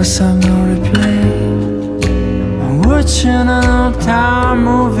 put your song on replay. I'm watching an old-time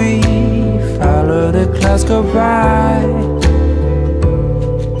movie, follow the clouds go by,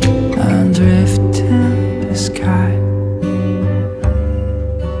 and drift in the sky.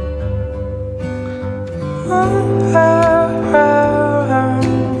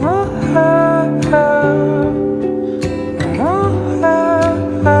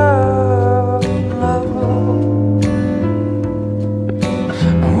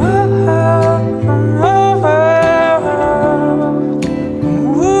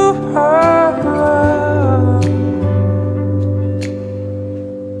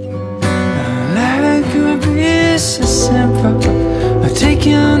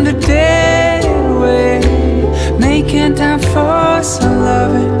 Taking the day away, making time for some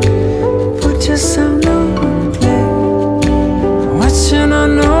loving, put your sound on play. Watching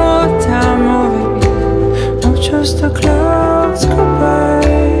an old-time movie, not just the clouds go by,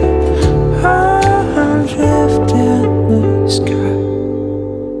 I'm drifting in the sky.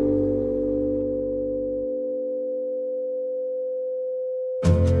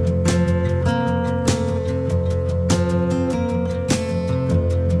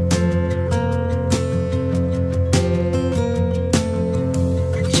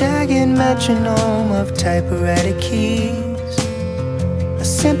 Metronome of typewriter keys, a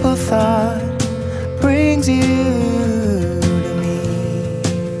simple thought brings you to me,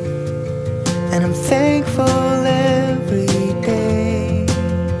 and I'm thankful every day.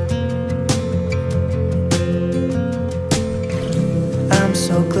 I'm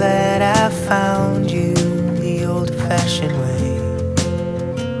so glad I found you the old-fashioned way,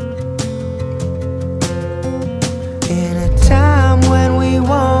 in a time when we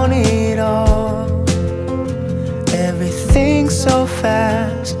want it all, everything's so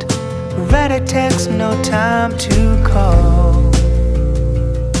fast, write a text, no time to call,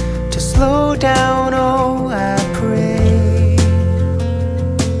 to slow down, oh I pray.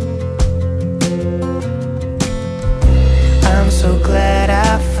 I'm so glad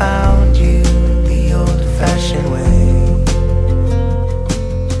I found you the old-fashioned way.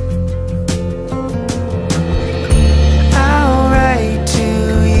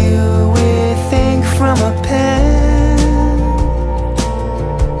 From a pen,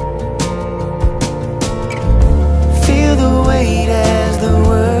 feel the weight as the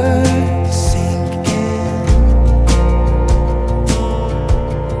words sink in.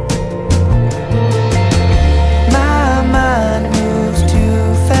 My mind moves to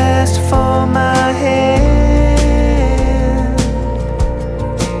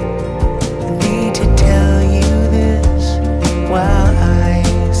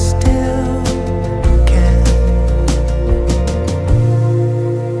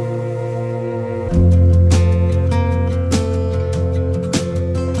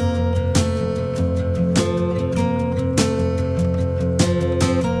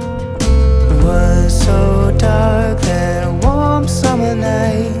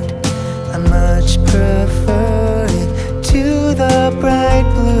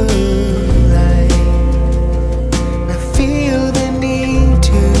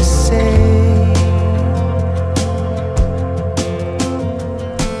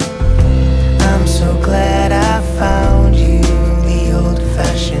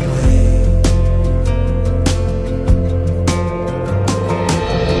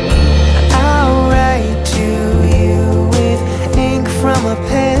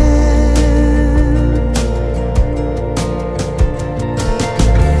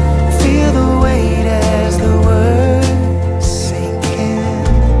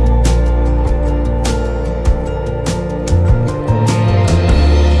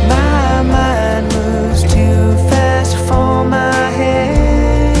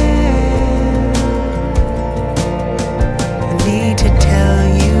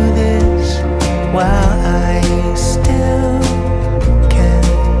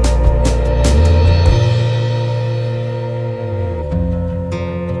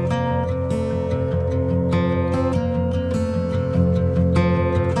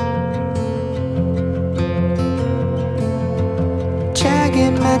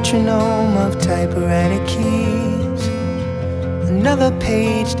metronome of typewriter keys. Another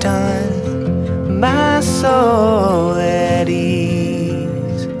page done, my soul at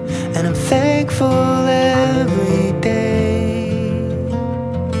ease, and I'm thankful every day.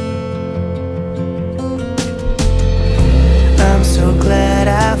 I'm so glad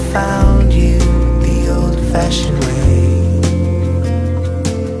I found you the old-fashioned way.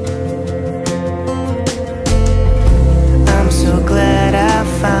 So glad I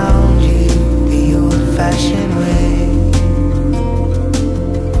found you the old-fashioned way.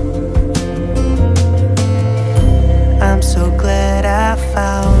 I'm so glad I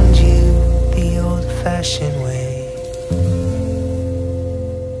found you the old-fashioned way.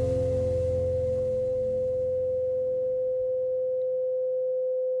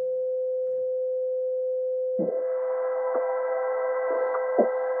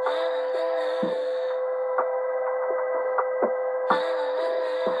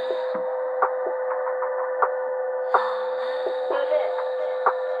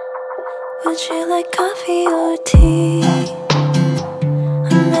 Would you like coffee or tea?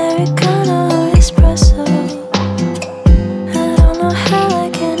 Americano or espresso? I don't know how I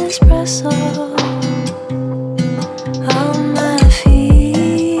can espresso all my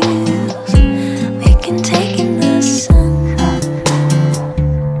feels. We can take in the sun.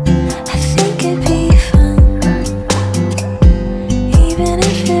 I think it'd be fun, even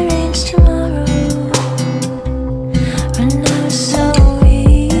if it rains tomorrow. Right now it's so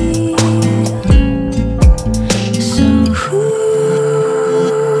who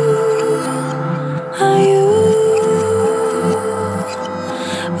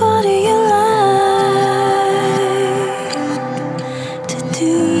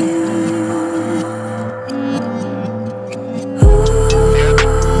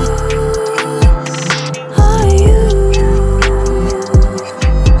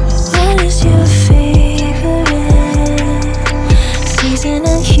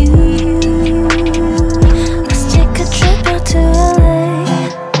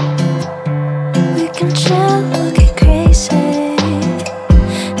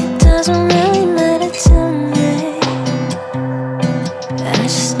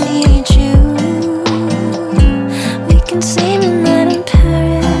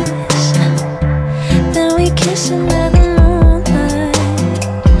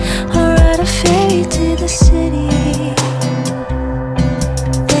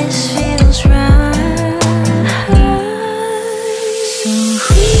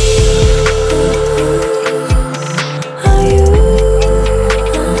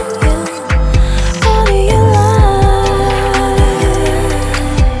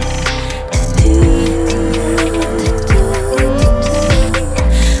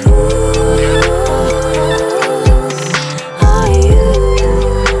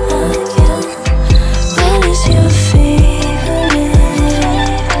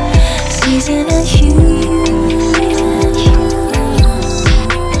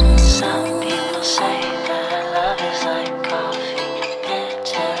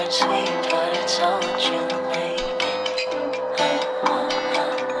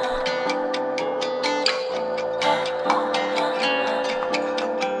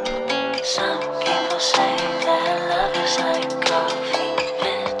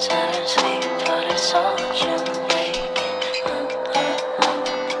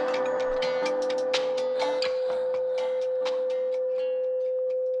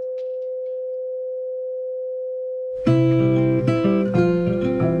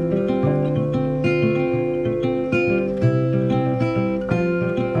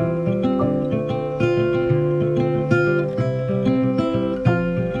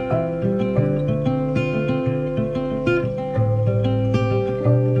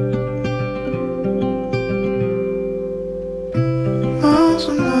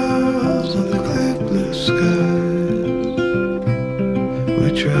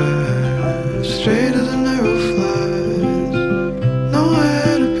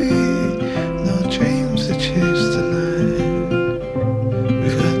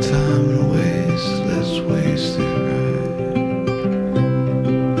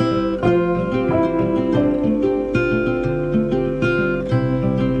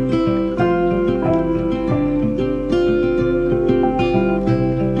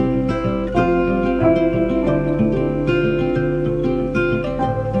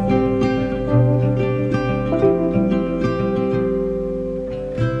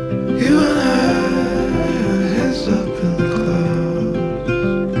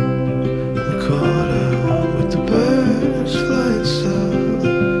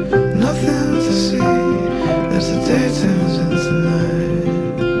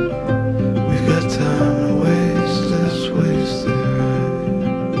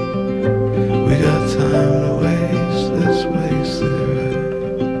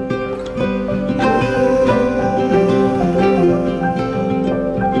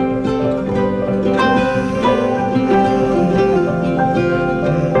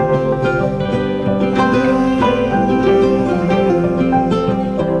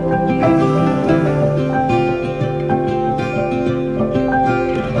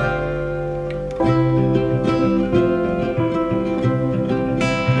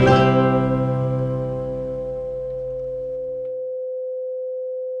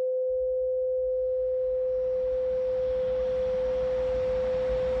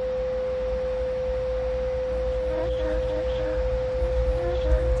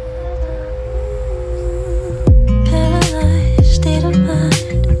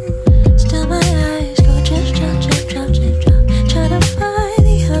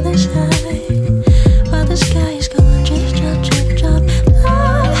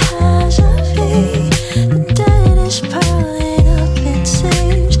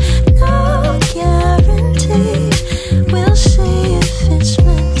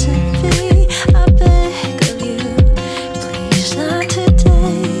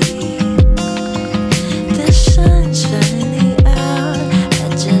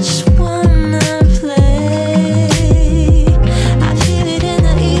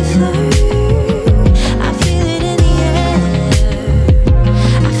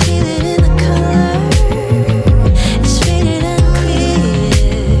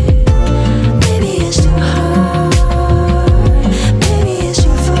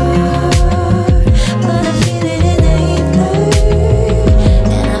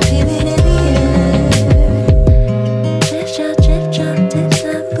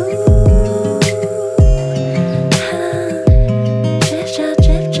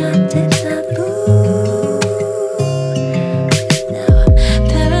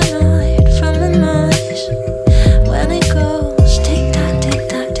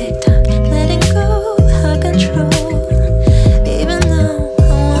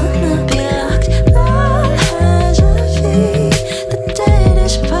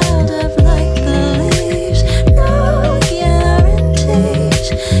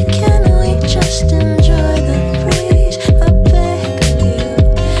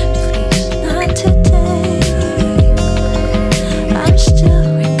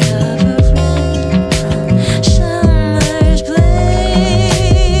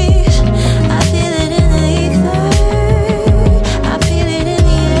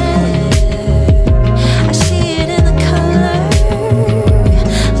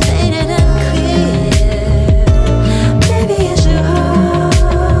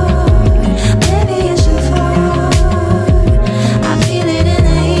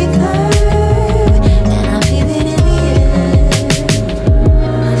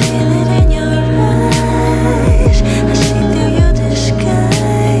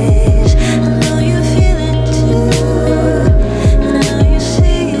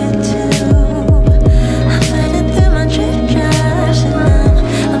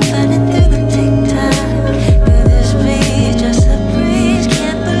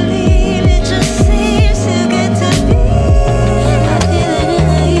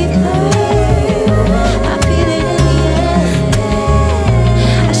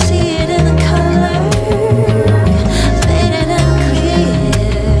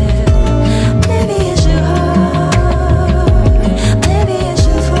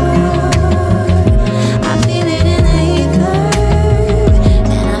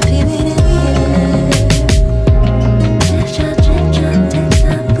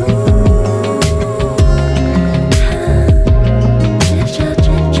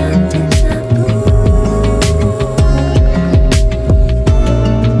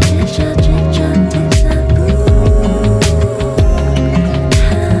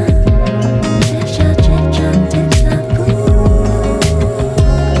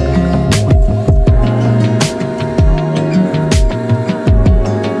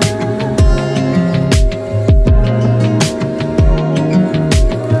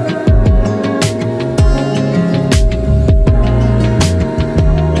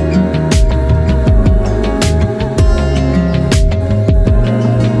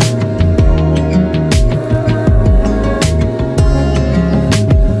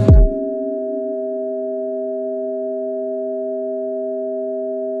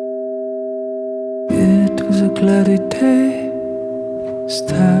cloudy day,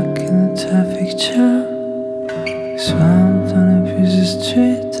 stuck in a traffic jam, swamped on a busy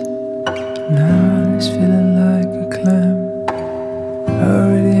street. Now it's feeling like a clam,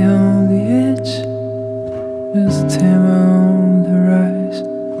 already on the edge, just a timber on the rise.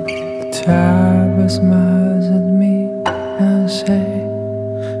 The driver smiles at me and say,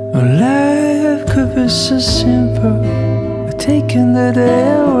 oh, life could be so simple, we're taking the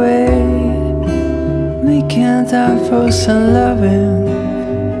day away. Making time for some loving,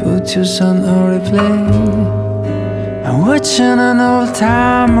 put your son on replay. I'm watching an old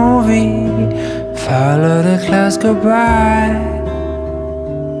time movie, follow the clouds go by,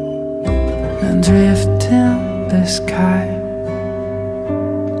 and drift in the sky.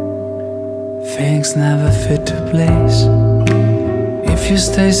 Things never fit to place if you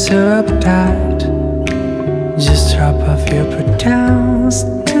stay so uptight. Just drop off your pretends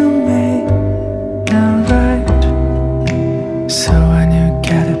to make them right. So when you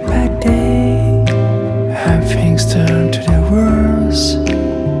get a bad day and things turn to the worst,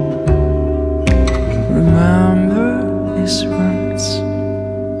 remember these words.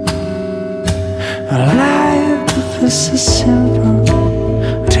 Life is so simple,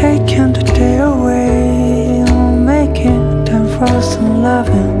 taking the day away, making time for some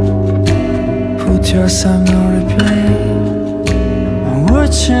loving. Put your song on replay. I'm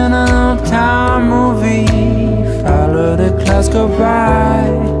watching an old time movie, follow the clouds go by,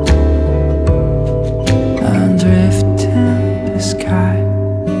 and drift in the sky.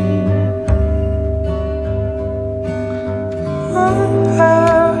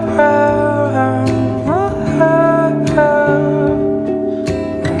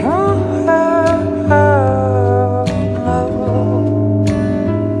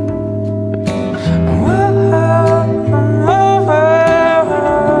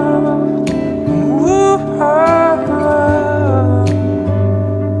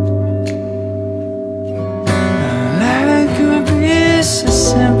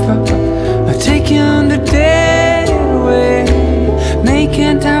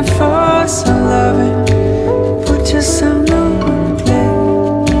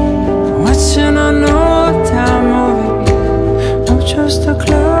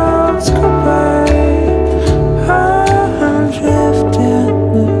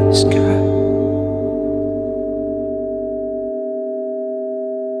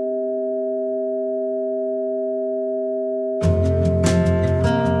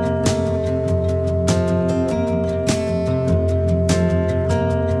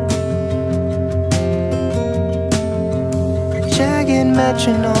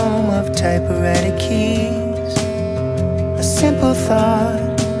 Metronome of typewriter keys. A simple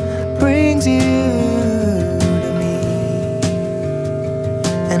thought brings you to me,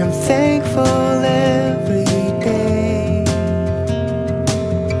 and I'm thankful every day.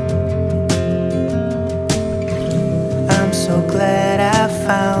 I'm so glad I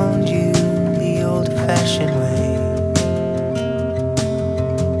found you the old-fashioned way,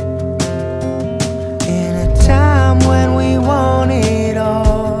 in a time when we want it all.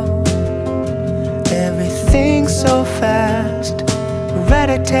 Everything's so fast, write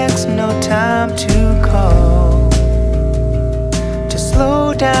a text, no time to call. To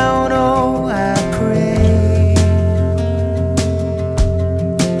slow down, oh, I pray.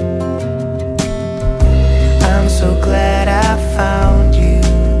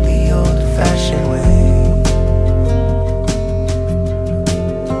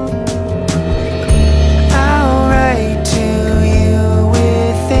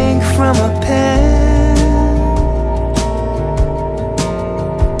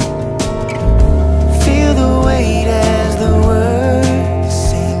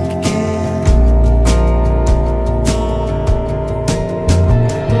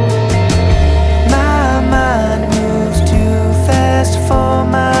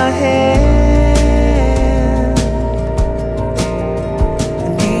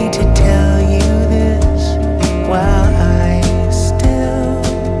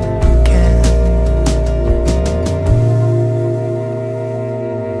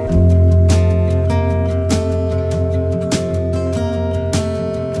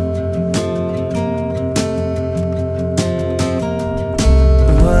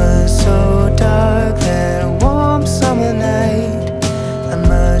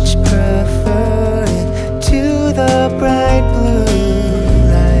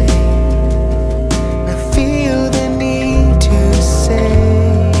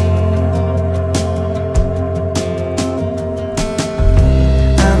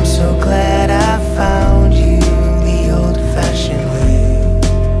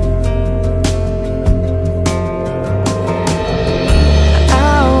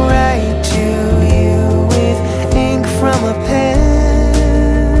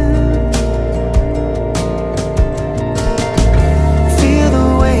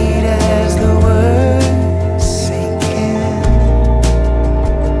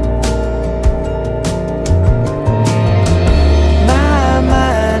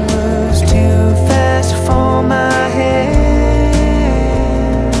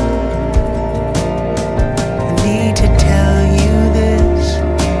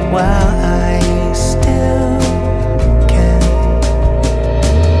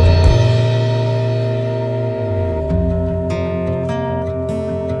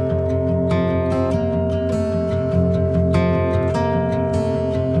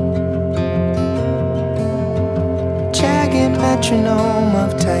 metronome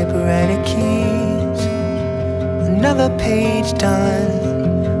of typewriter keys. Another page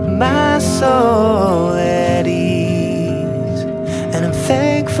done, my soul at ease, and I'm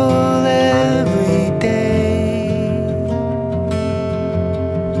thankful every day.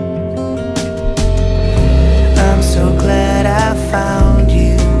 I'm so glad I found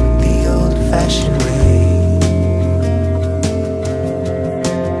you the old-fashioned way.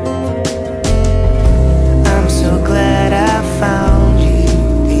 I'm so glad I found you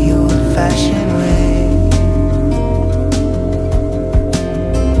the old-fashioned way.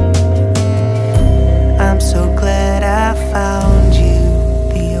 I'm so glad I found you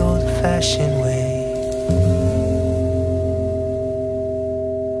the old-fashioned way.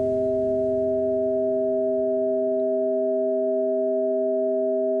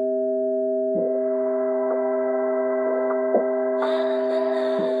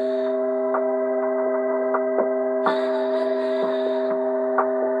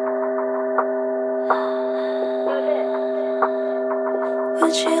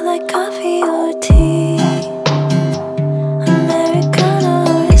 Would you like coffee or tea? Americano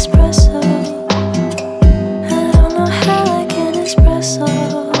or espresso? I don't know how I can espresso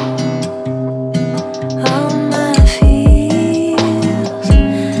all my feels.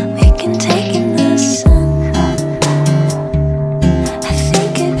 We can take in the sun. I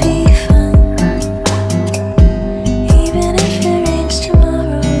think it'd be fun, even if it rains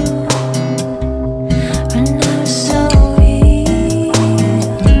tomorrow. Right now it's so real.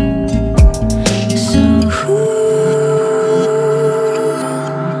 So who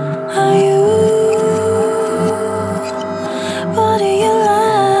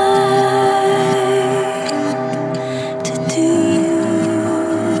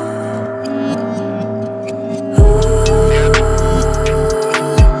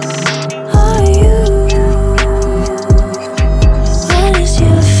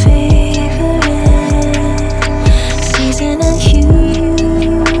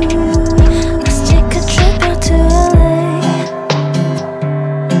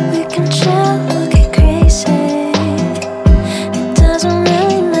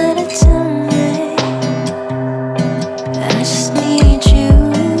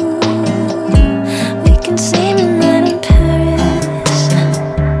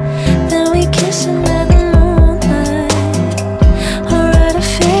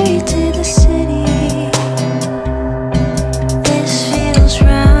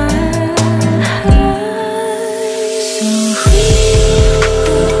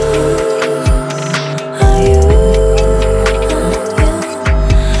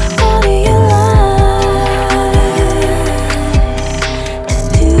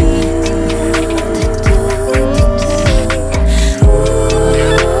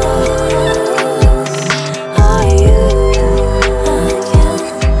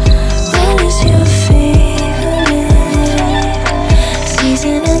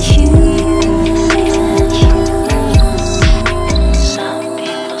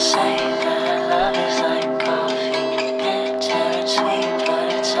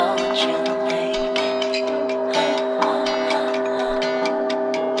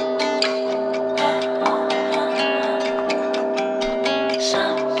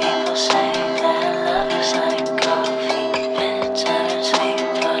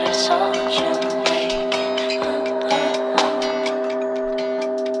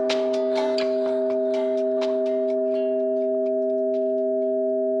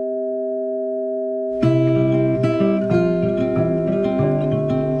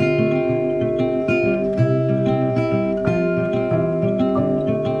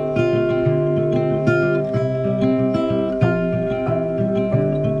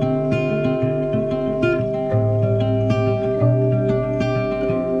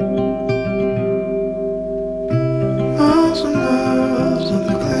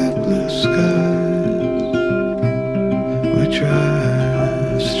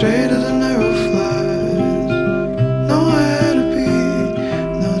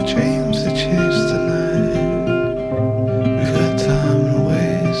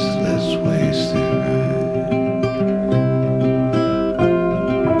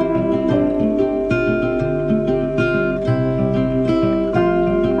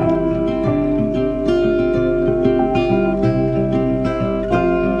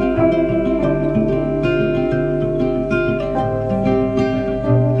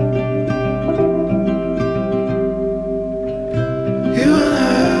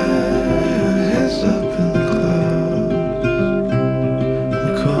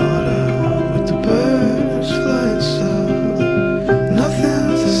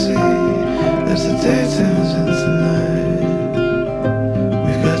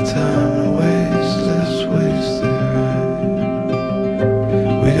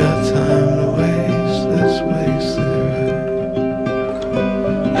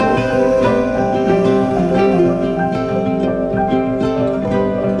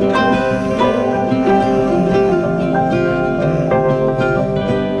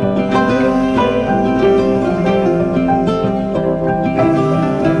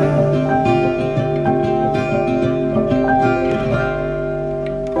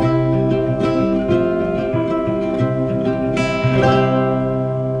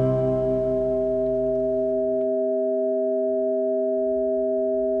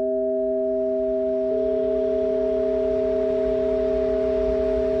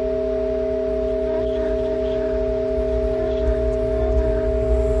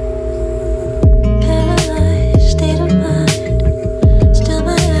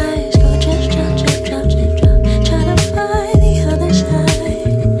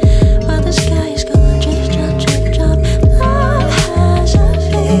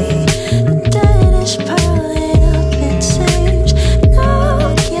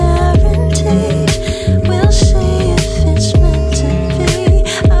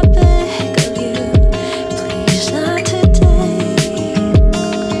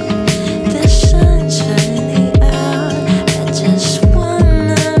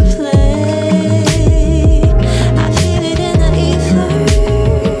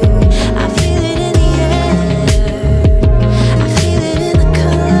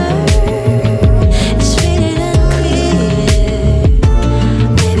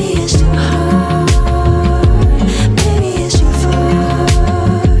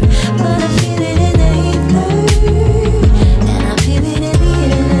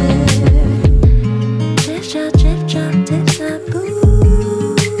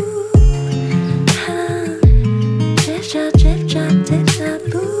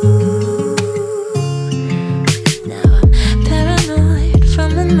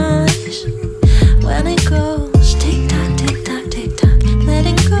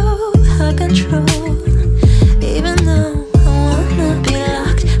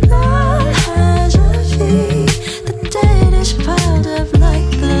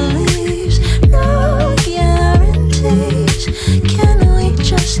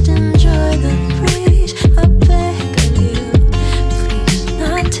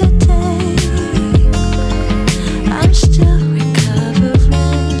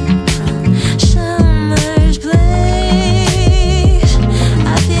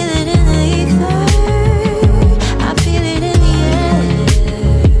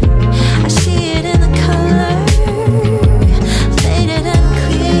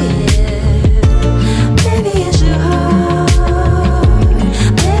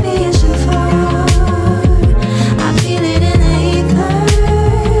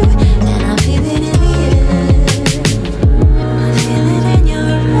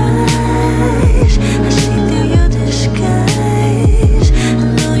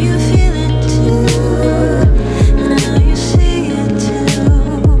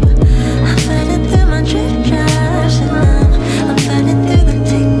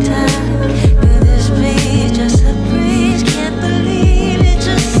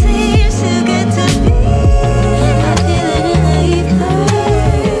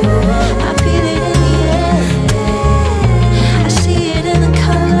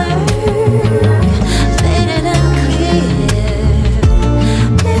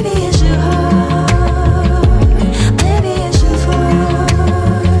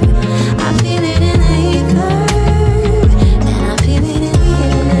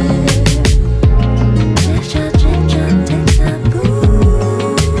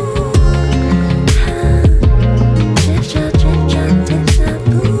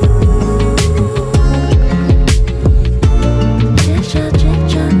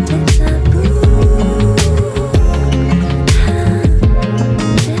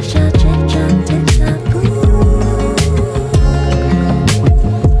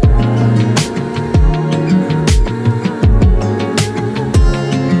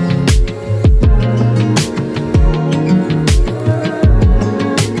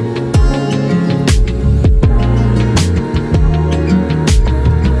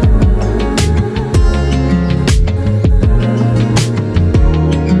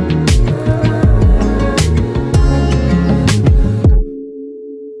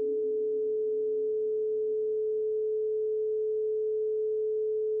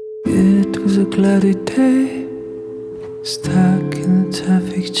cloudy day, stuck in a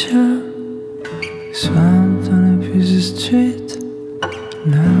traffic jam, swamped on a busy street.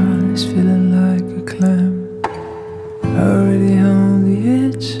 Now it's feeling like a clam, already on the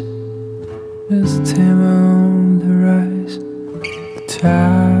edge, just timber on the rise. The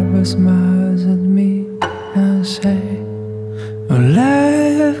driver smiles at me and say, oh,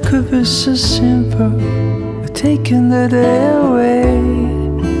 life could be so simple, but taking the day away,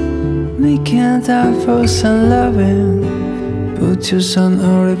 making time for some loving, put your son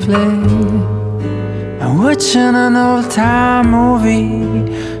on replay. I'm watching an old-time movie,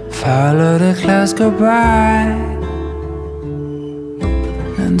 follow the clouds go by,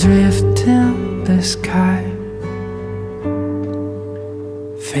 and drift in the sky.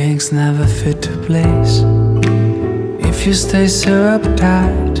 Things never fit to place if you stay so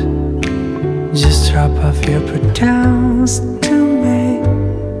uptight. Just drop off your pretends to make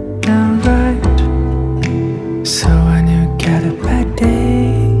them right. So when you get a bad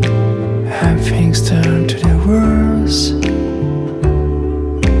day and things turn to the worst,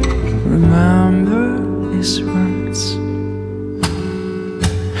 remember these words.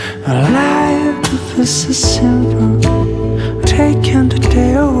 Life is so simple, taking the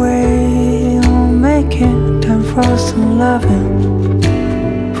day away, making time for some loving,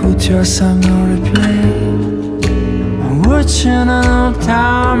 put your song on replay. I'm watching an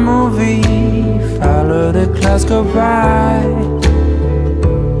old-time movie, follow the clouds go by,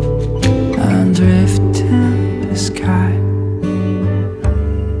 and drift in the sky.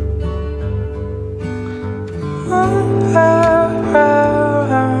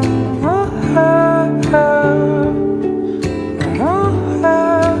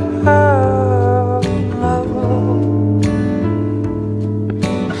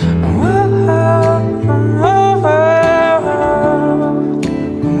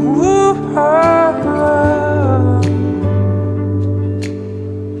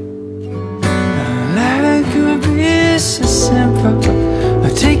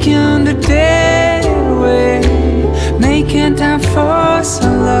 Taking the day away, making time for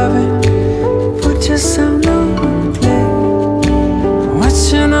some loving, put your sound on play.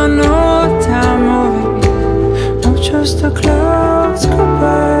 Watching an old-time movie, not just the clouds go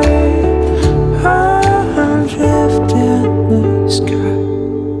by, I'm drifting in the sky.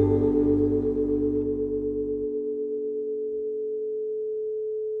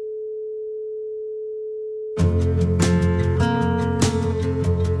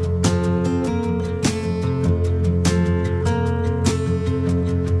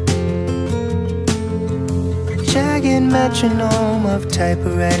 Metronome of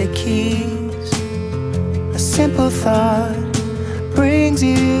typewriter keys, a simple thought brings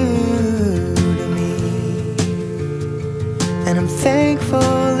you to me, and I'm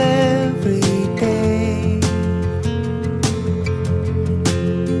thankful every day.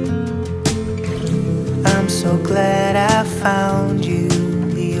 I'm so glad I found you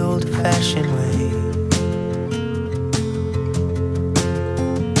the old-fashioned way,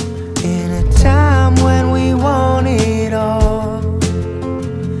 in a time when we want it all,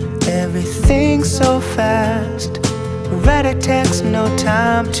 everything so fast, write a text, no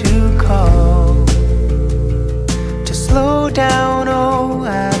time to call, to slow down, oh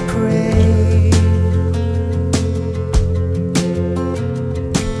I pray.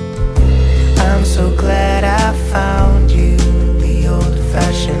 I'm so glad I found you the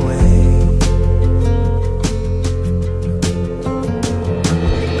old-fashioned way.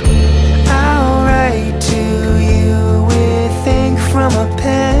 From a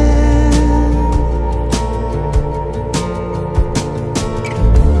pen,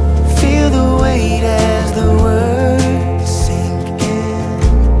 feel the weight as the words sink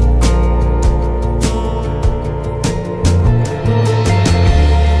in.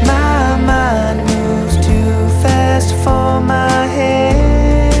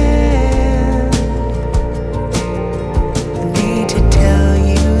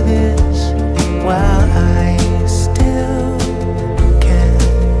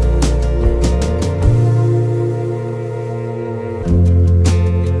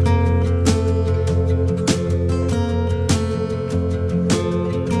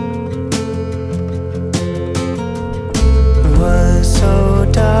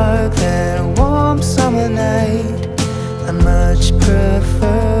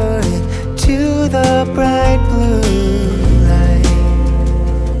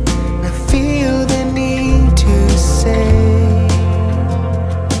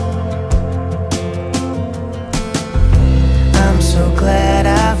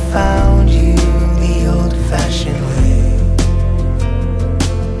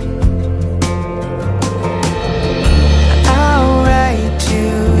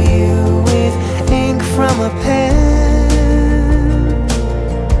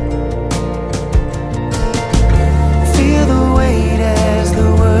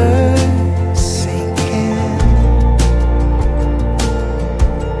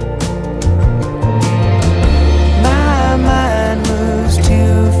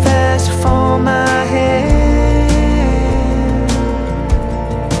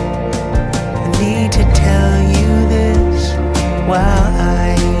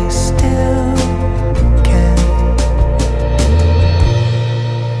 still can.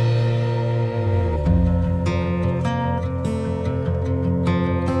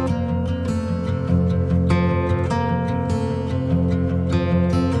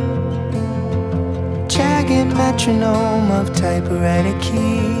 Jagged metronome of typewriter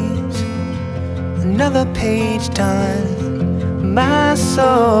keys, another page done, my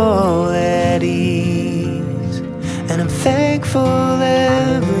soul at ease, and I'm thankful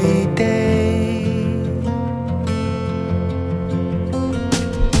every day.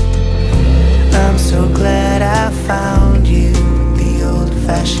 I'm so glad I found you the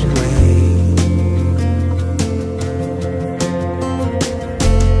old-fashioned way.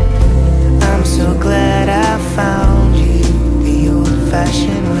 I'm so glad I found you the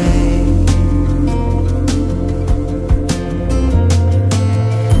old-fashioned way.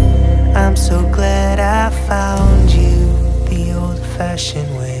 I'm so glad I found you the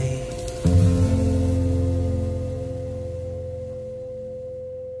old-fashioned way.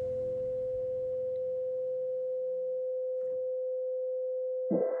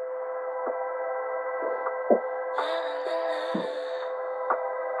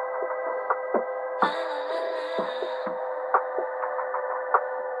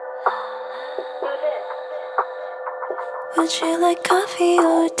 Would you like coffee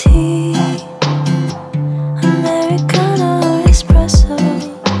or tea? Americano or espresso?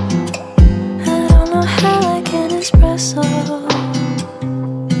 I don't know how I can espresso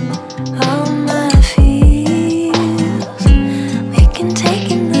all my feels. We can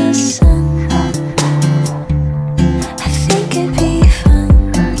take in the sun. I think it'd be fun,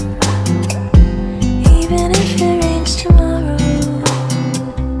 even if it rains tomorrow.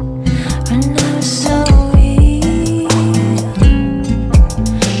 Right now it's so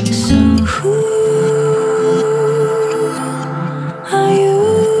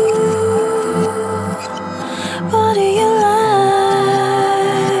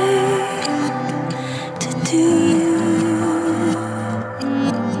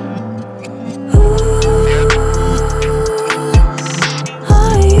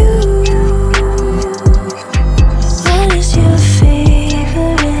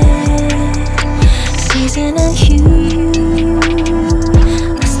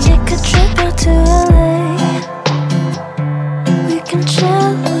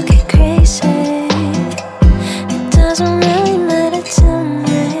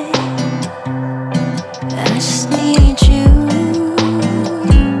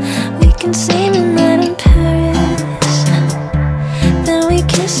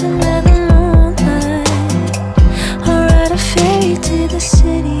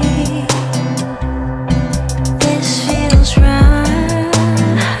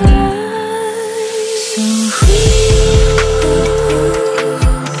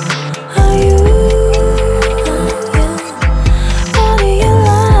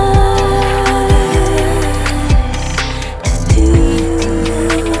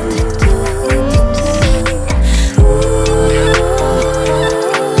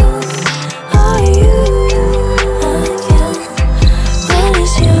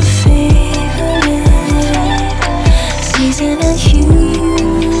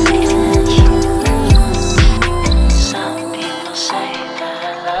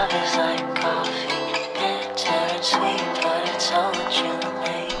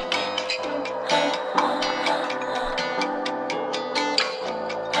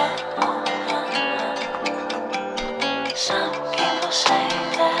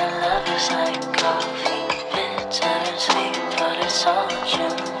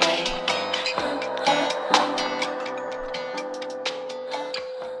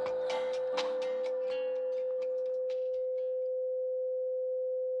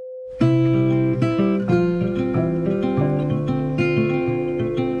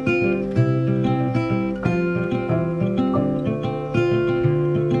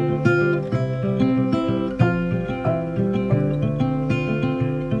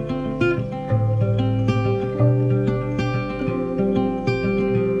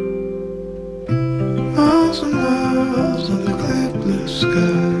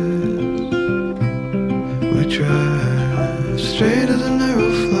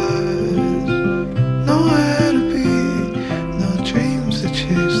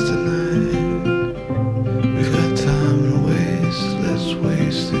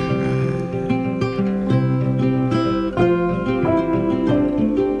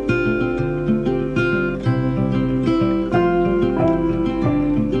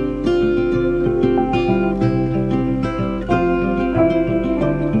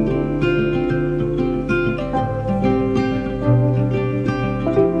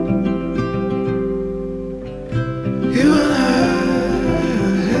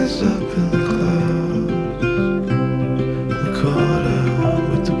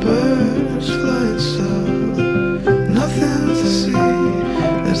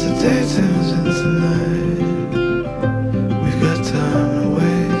as the day turns into night. We got time to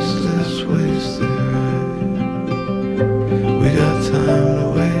waste, let's waste it right. We got time to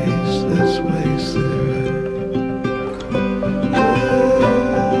waste, let's waste it right.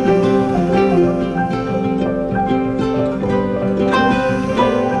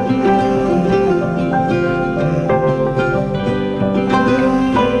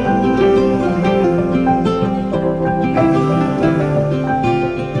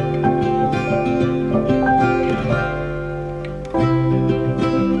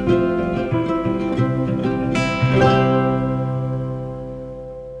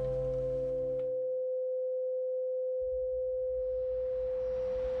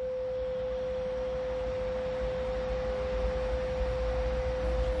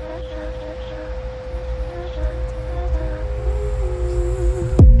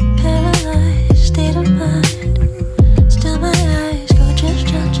 Paralyzed state of mind. Still my eyes go drip,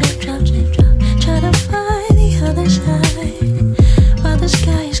 drop, drip, drop, drip, drop. Trying to find the other side while the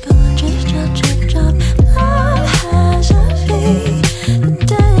sky is going drip, drop, drip, drop. Love has a V. The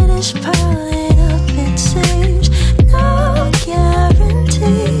debt is piling up, it seems. No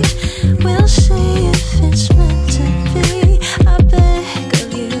guarantees. We'll see if it's meant to be. I beg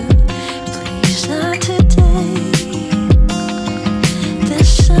of you, please not today. The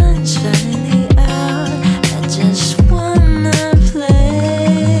sun's finally out. I just wanna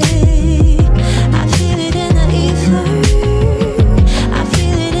play. I feel it in the ether. I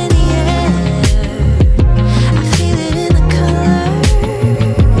feel it in the air. I feel it in the color.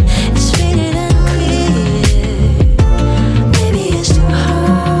 It's faded and clear. Maybe it's too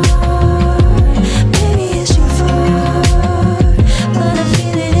hard. Maybe it's too far. But I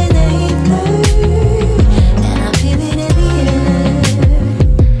feel it in the ether. And I feel it in the air.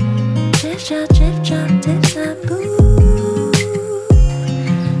 Drip, drop, drip, drop, dip, drop, boo.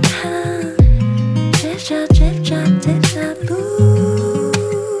 Drip, drop, drip, drop, dip, drop, boo.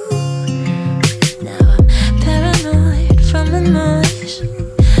 Now I'm paranoid from the noise.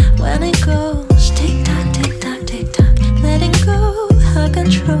 When it goes tick tock, tick tock, tick tock. Letting go of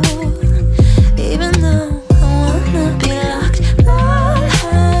control. Even though I wanna be locked. Love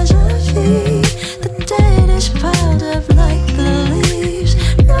has a V. The debt is piled up like the leaves.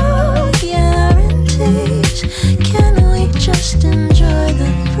 No guarantees. Can we just enjoy the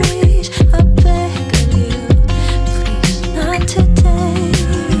breeze? I beg of you, please not today.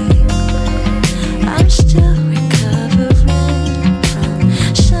 I'm still recovering from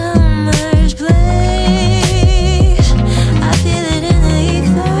summer's blaze. I feel it in the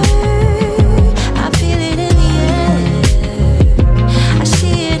ether. I feel it in the air. I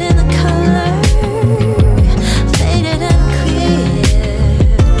see it in the color, faded and clear.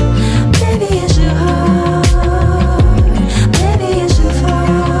 Maybe it's too hard. Maybe it's too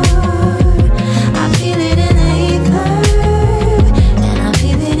far. I feel it in the ether. And I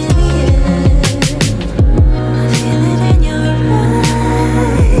feel it in the air. I feel it in your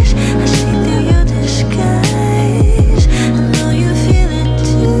eyes. I see through your disguise. I know you feel it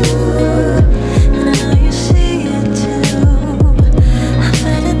too. And I know you see it too. I'm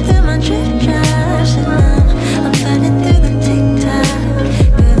fighting through my drip drops. And I'm fighting through the tick-tock.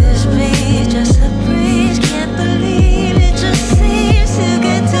 Will this be just a breeze? Can't believe it just seems too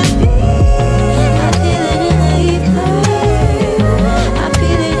good to be. I feel it in the ether. I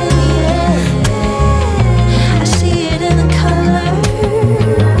feel it in the air. I see it in the color,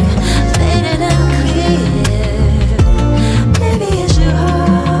 faded and clear. Maybe it's too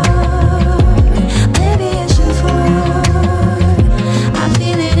hard. Maybe it's too far. I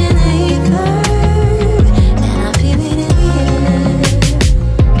feel it in the ether. And I feel it in the air.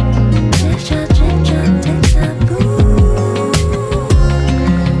 Drip, drop, drip, drop, dip, drop, boo.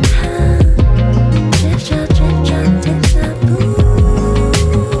 Drip, drop, drip, drop, dip, drop, boo.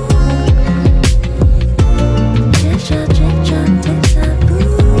 Drip, drop, drip, drop, dip, drop, boo.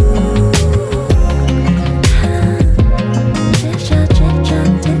 Drip, drop, drip, drop,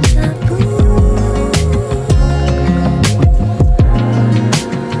 dip, drop, boo.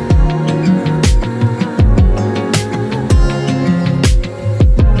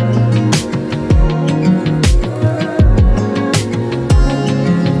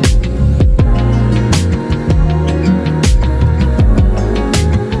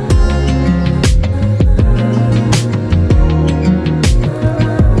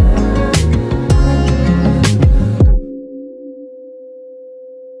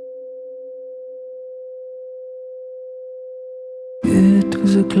 It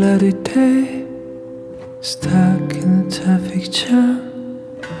was a cloudy day, stuck in a traffic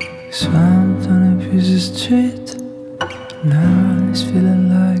jam, swamped on a busy street. Now it's feeling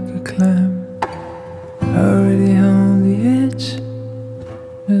like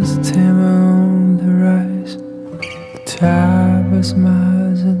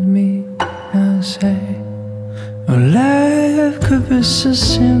is so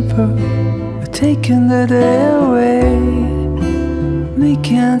simple. We're taking the day away,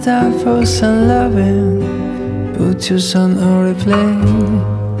 making time for some loving. Put your son on replay.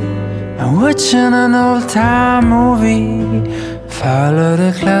 I'm watching an old-time movie. Follow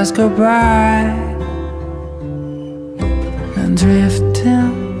the clouds go by and drift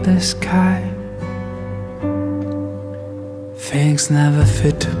in the sky. Things never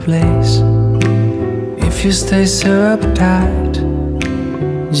fit to place if you stay so uptight.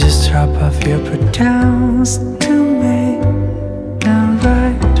 Just drop off your pretense to make them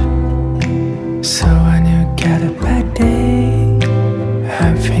right. So when you get a bad day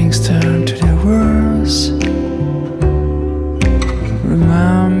and things turn to the worst,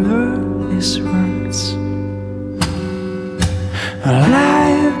 remember these words.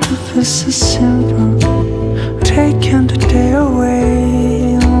 Life is so simple. Taking the day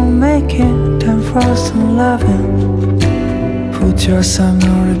away, making time for some loving. Put your son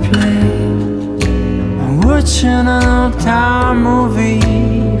on replay. I'm watching an old-time movie.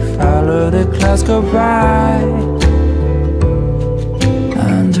 Follow the clouds go by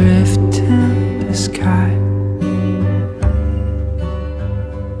and drift in the sky.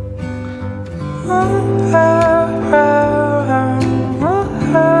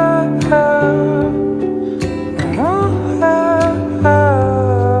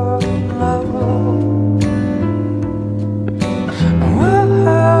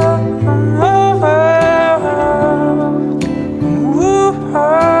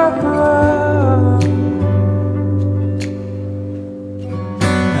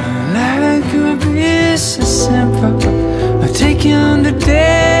 Taking the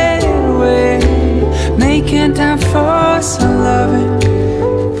day away, making time for some loving.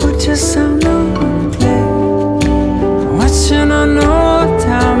 Put your sound on play. Watching an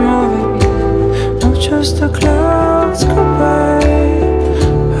old-time movie. Not just the clouds go by.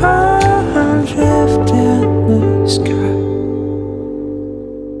 I'm drifting in the sky.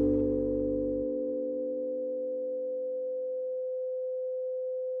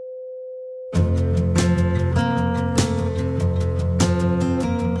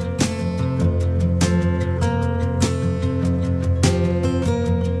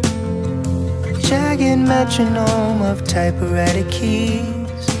 Metronome of typewriter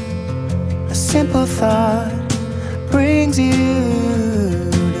keys. A simple thought brings you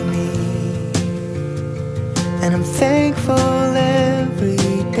to me, and I'm thankful every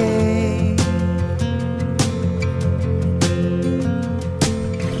day.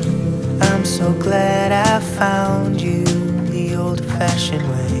 I'm so glad I found you the old-fashioned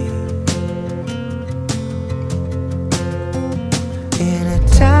way. In a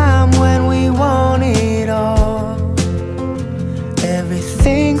time when we want it all,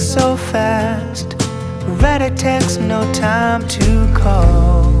 everything's so fast. Write a text, no time to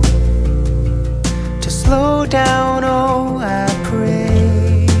call. To slow down, oh, I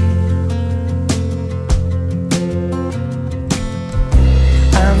pray.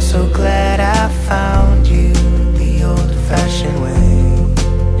 I'm so glad I found you the old-fashioned way.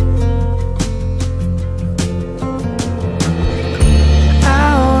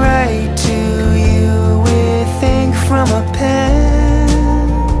 From a pen,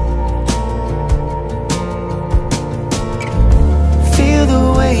 feel the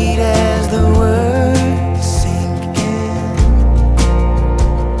weight as the words sink in.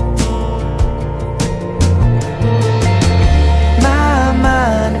 My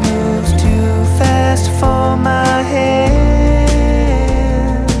mind moves too fast for my hand.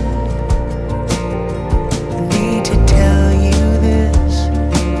 I need to tell you this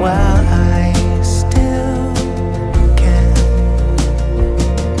while I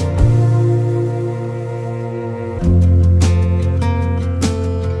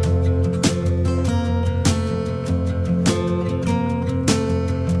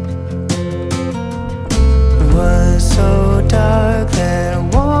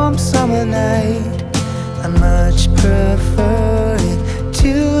night, I much prefer it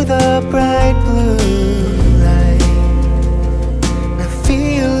to the bright blue light. I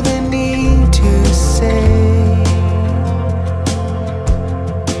feel the need to say,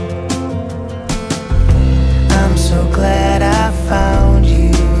 I'm so glad I found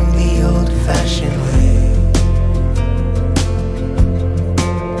you the old-fashioned way.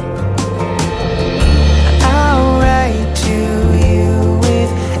 I'll write to you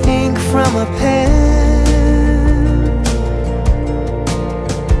with ink from a pen.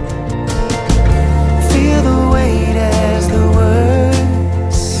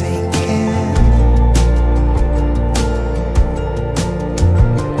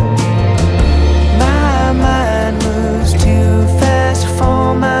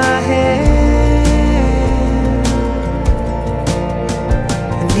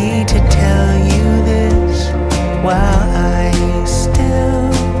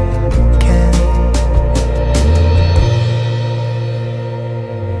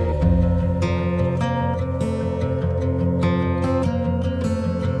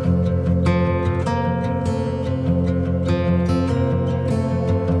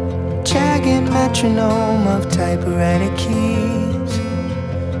 metronome of typewriter keys.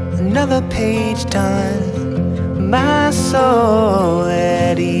 Another page done, my soul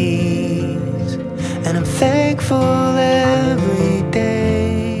at ease. And I'm thankful every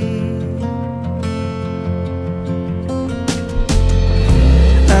day.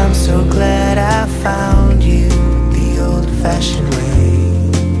 I'm so glad I found you the old-fashioned way.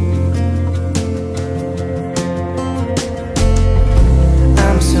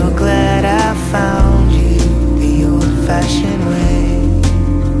 I'm so glad I found you the old-fashioned way.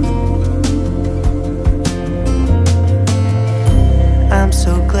 I'm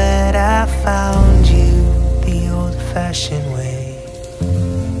so glad I found you the old-fashioned way.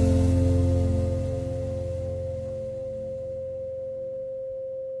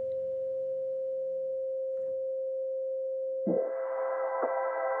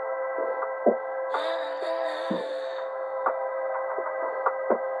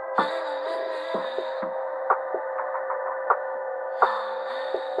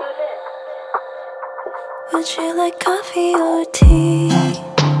 Would you like coffee or tea?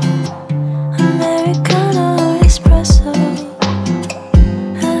 Americano or espresso?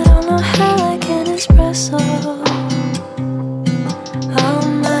 I don't know how I can espresso all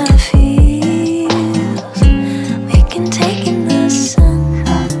my feels. We can take in the sun.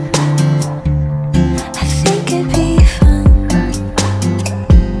 I think it'd be fun,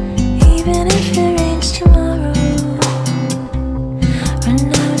 even if it rains tomorrow. Right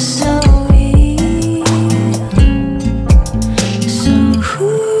now it's so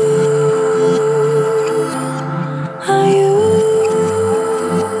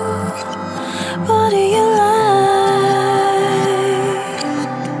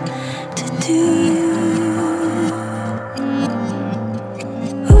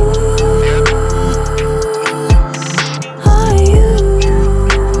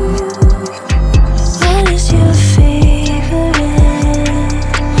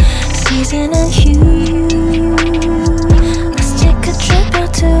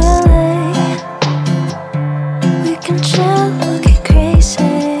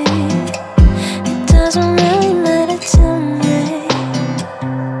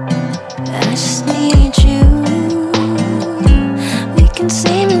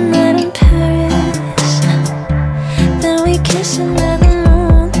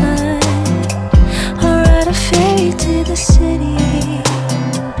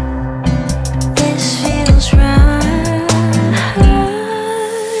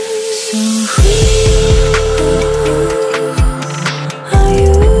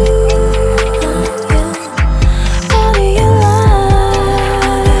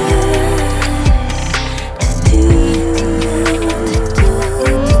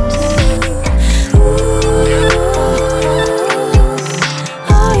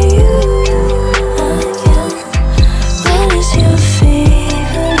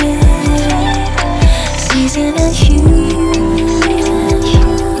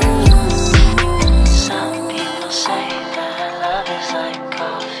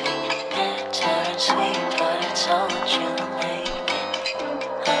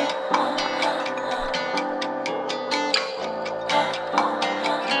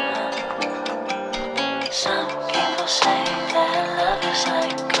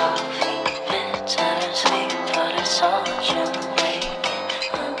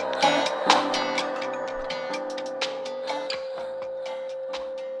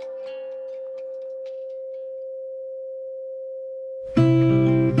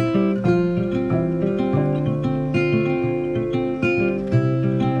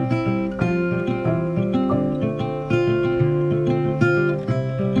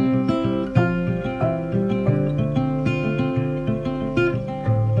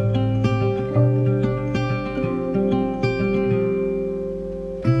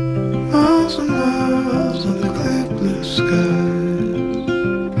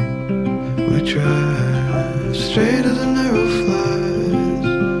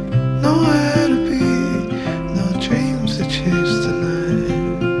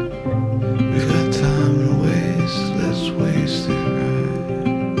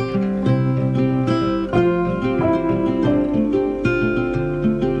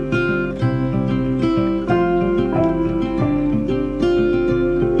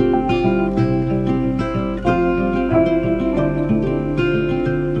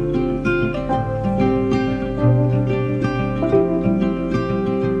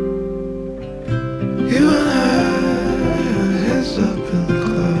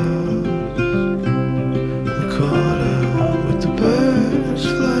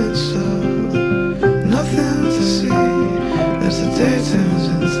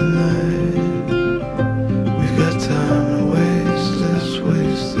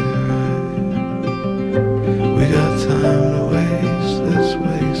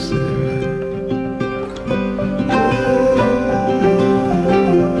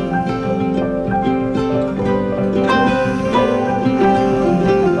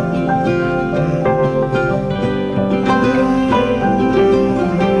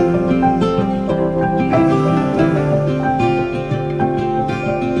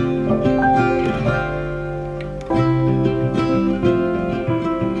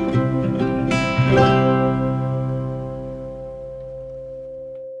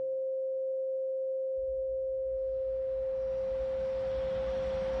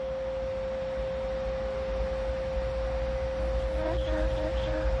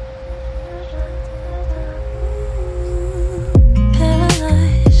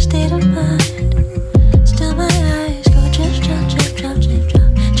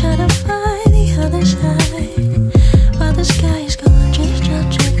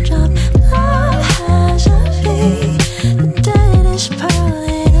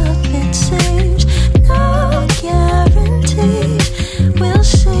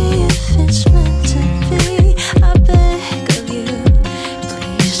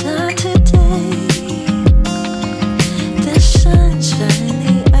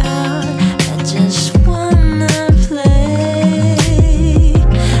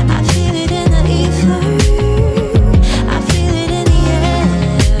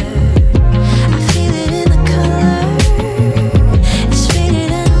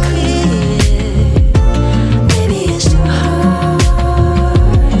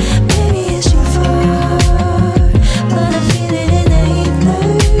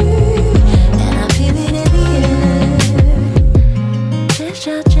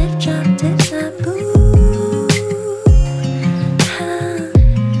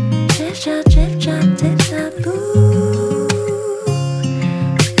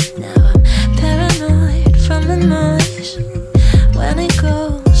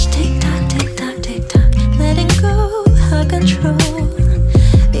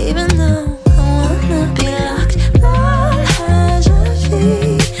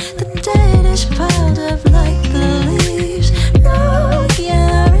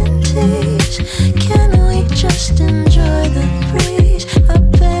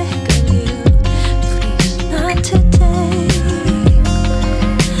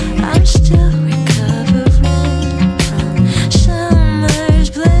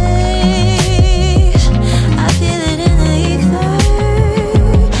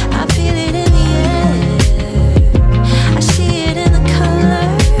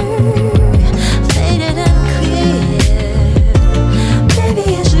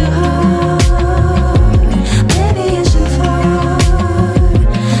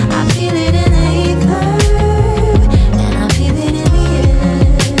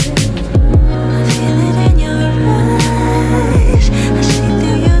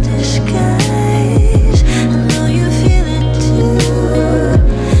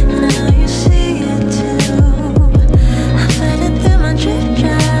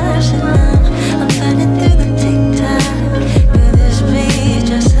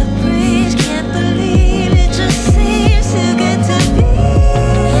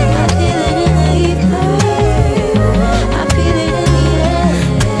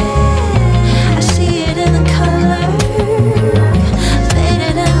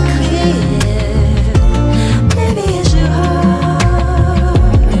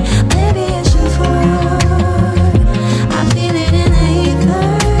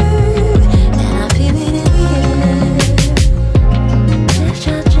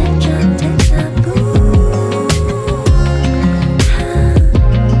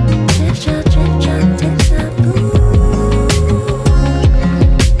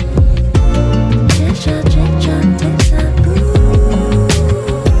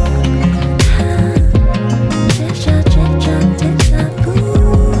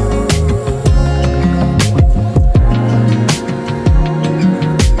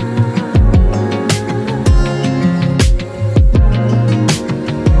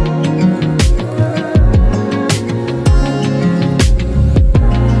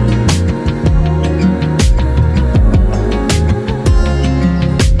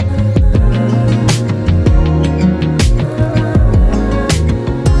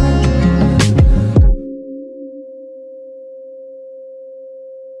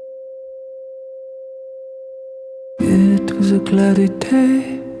cloudy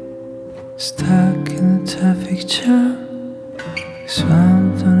day, stuck in a traffic jam,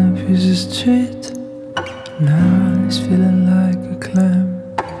 swamped on a busy street. Now it's feeling like a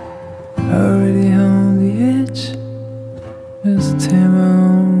clam. Already on the edge, just a timber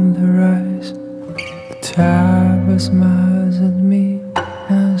on the rise. The tower smiles at me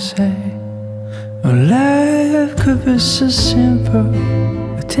and say, oh, life could be so simple,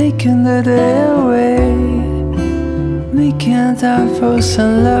 but taking the day away, making time for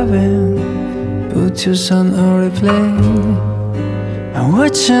some loving, put your son on replay. I'm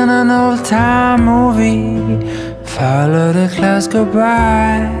watching an old-time movie, follow the clouds go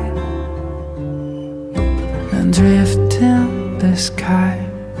by, and drift in the sky.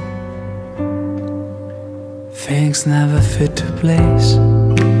 Things never fit to place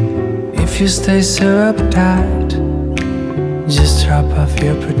if you stay so uptight. Just drop off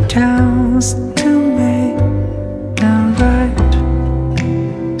your pretense to make them right.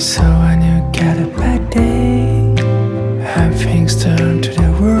 So when you get a bad day and things turn to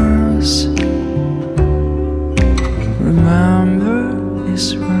the worst, remember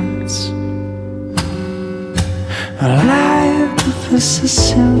these words. Life is so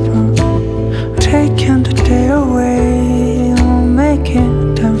simple, taking the day away,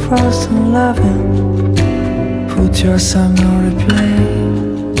 making time for some loving, put your song on replay.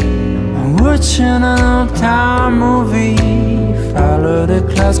 I'm watching an old-time movie, follow the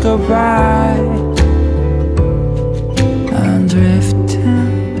clouds go by, and drift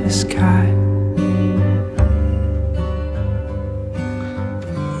in the sky.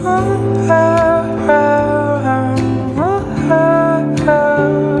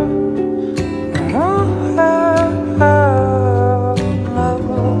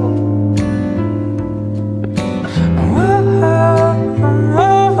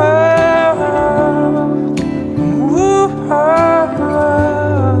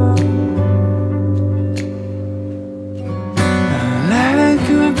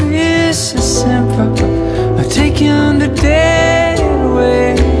 Taking the day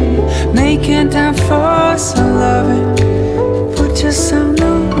away, making time for some loving, put your sound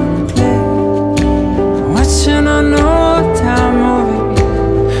on play. Watching an old-time movie,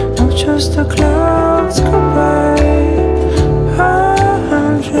 not just the clouds go by,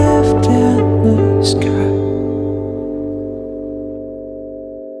 I'm drifting in the sky.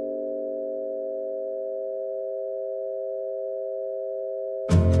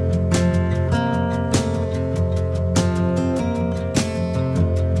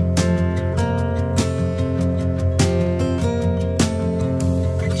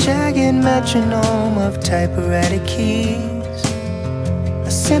 Metronome of typewriter keys. A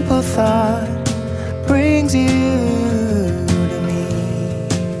simple thought brings you to me,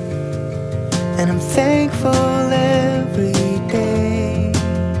 and I'm thankful every day.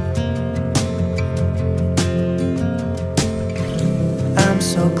 I'm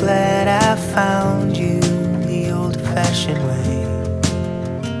so glad I found you the old-fashioned way,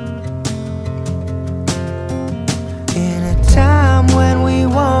 in a time when we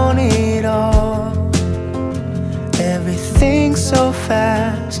want it all. Everything's so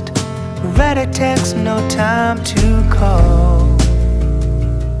fast, read a text, no time to call.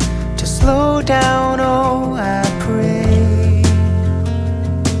 To slow down, oh, I pray.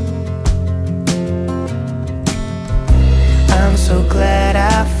 I'm so glad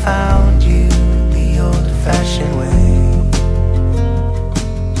I found you the old-fashioned way.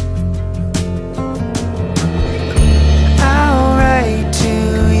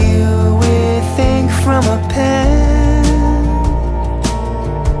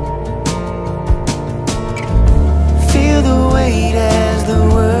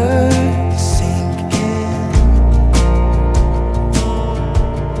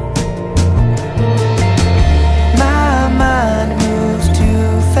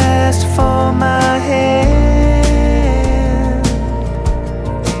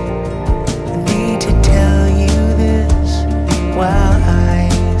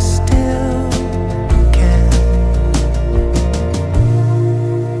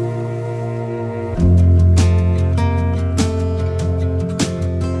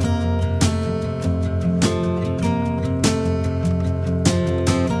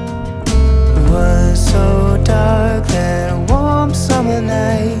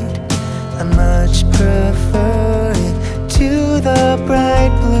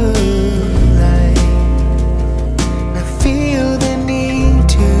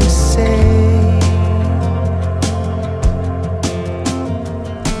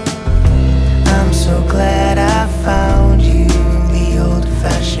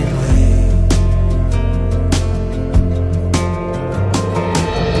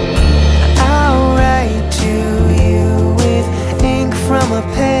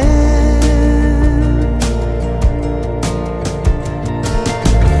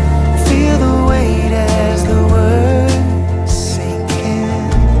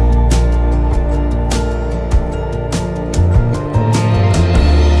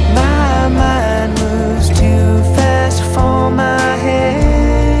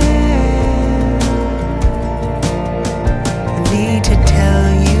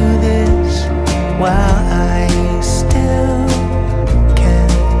 while I still can.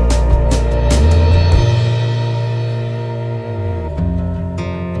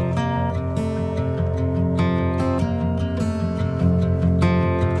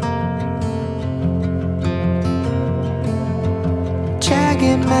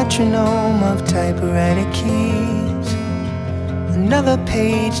 Jagged metronome of typewriter keys, another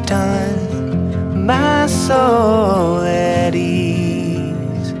page done, my soul at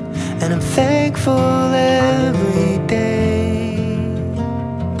ease, and I'm thankful every day.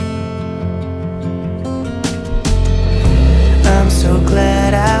 I'm so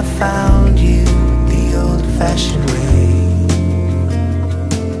glad I found you the old-fashioned way.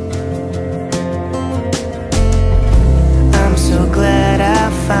 I'm so glad I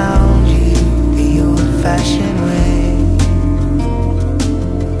found you the old-fashioned way.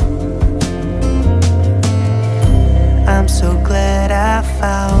 I'm so glad I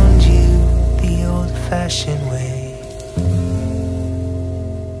found you the old-fashioned way.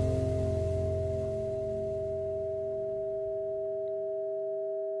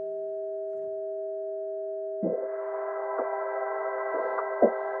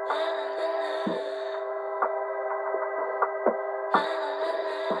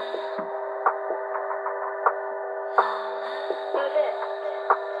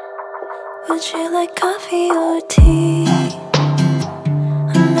 Would you like coffee or tea?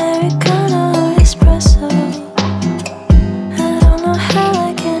 Americano or espresso? I don't know how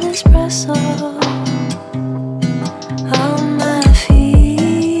I can espresso all my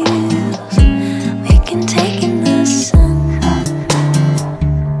feels. We can take in the sun.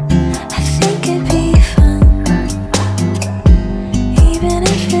 I think it'd be fun, even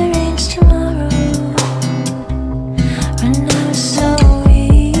if it rains tomorrow. Right now it's so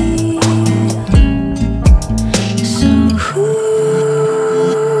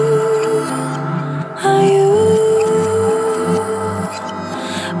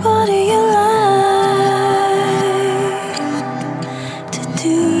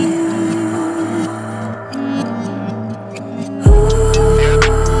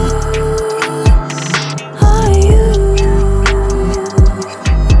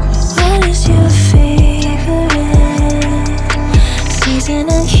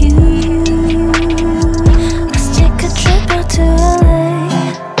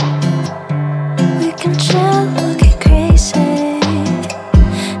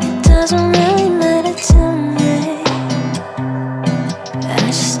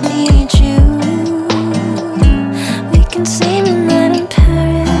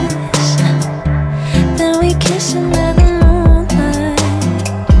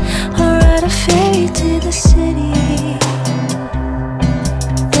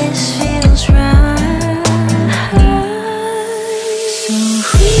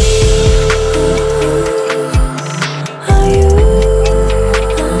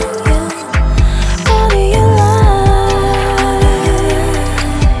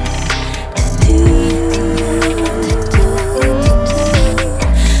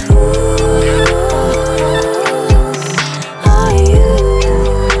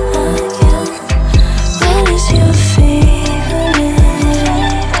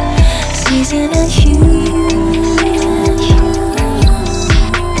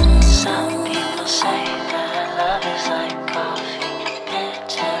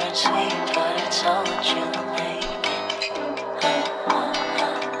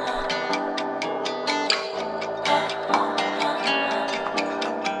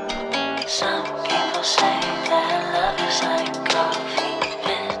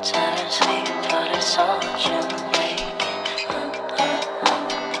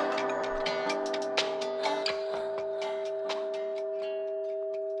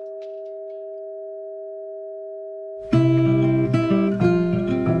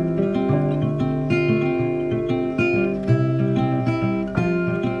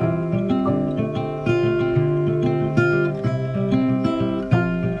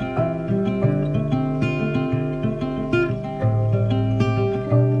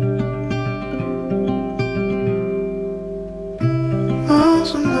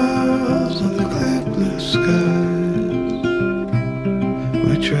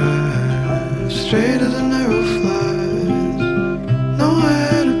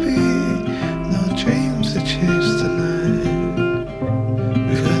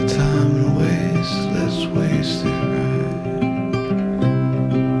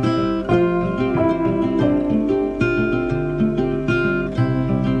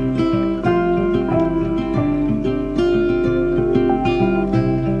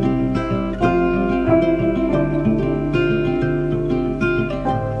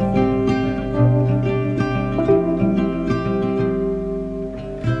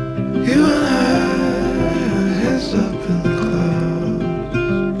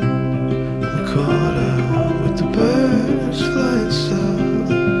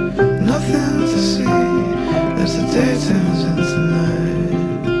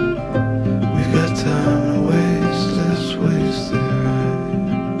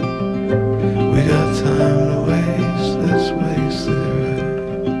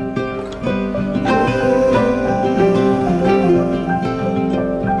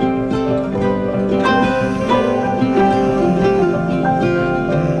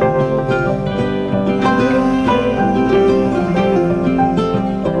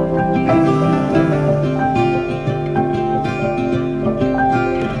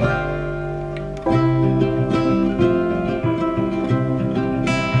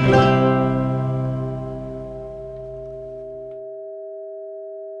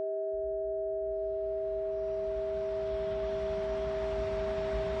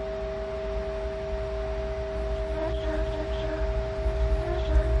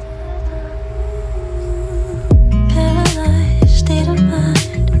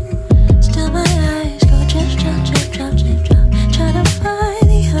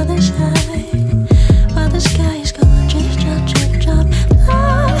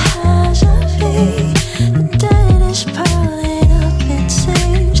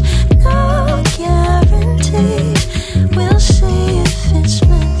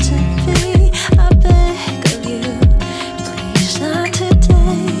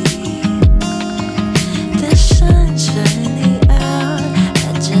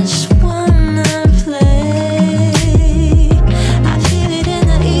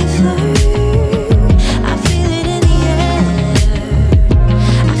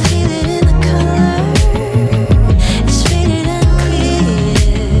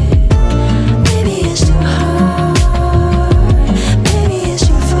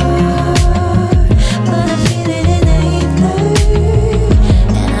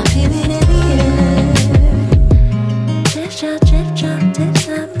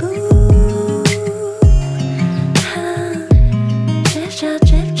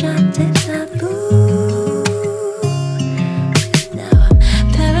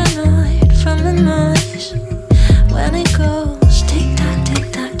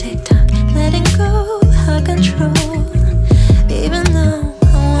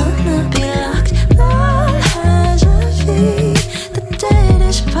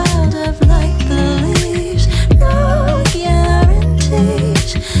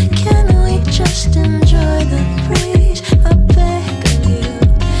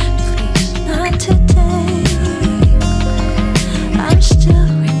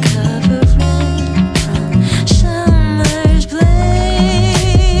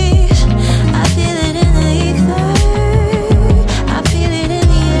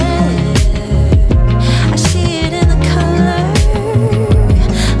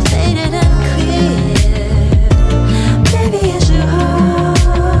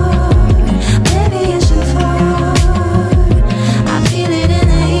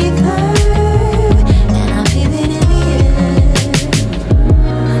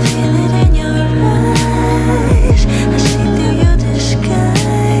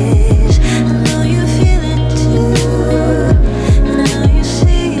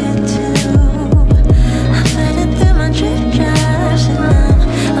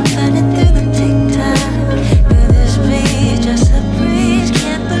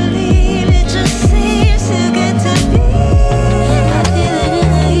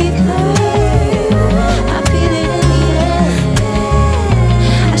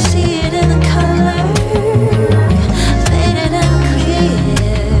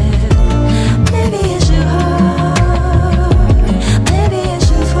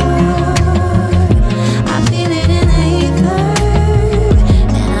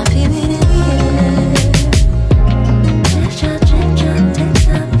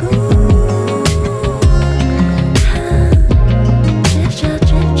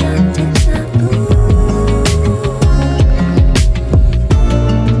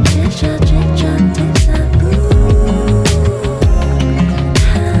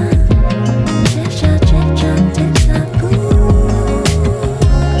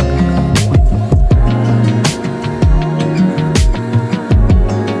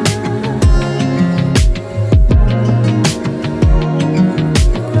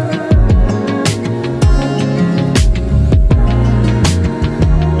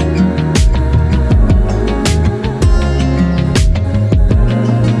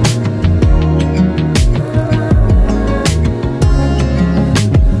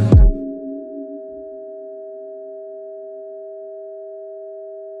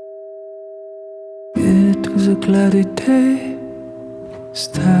cloudy day,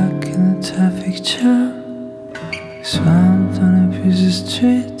 stuck in a traffic jam, swamped on a busy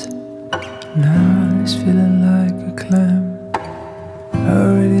street. Now it's feeling like a clam,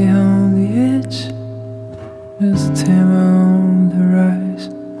 already on the edge, just timber on the rise.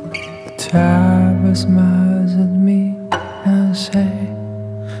 The driver smiles at me and say,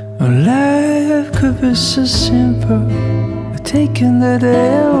 oh, life could be so simple, but taking the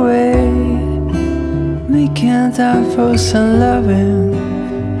day away, making time for some loving,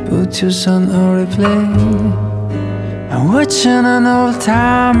 put your son on replay. I'm watching an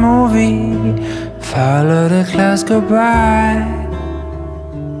old-time movie, follow the clouds go by,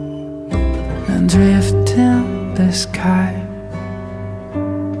 and drift in the sky.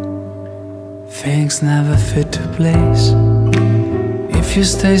 Things never fit to place if you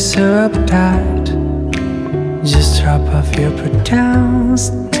stay so uptight. Just drop off your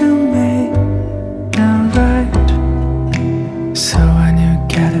pretends to make them right. So when you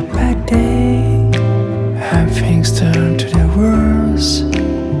get a bad day and things turn to the worst,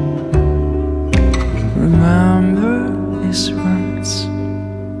 remember these words.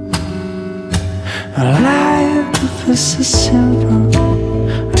 Life is so simple,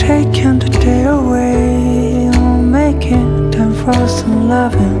 taking the day away, making time for some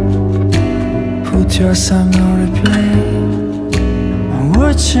loving, put your song on replay. I'm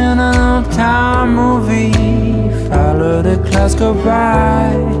watching an old-time movie, follow the clouds go by,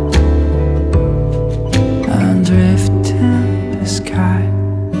 and drift in the sky.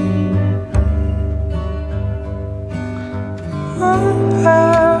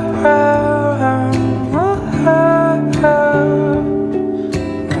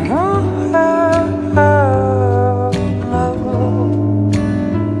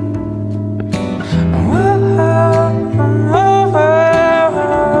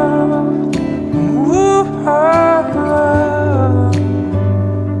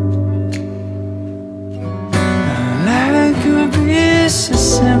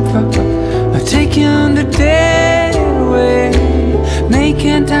 Taking the day away,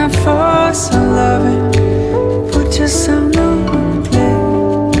 making time for some loving, put your sound on play.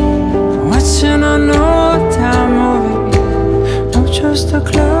 Watching an old-time movie, not just the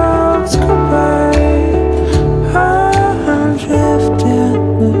clouds go by, I'm drifting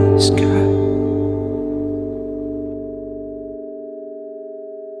in the sky.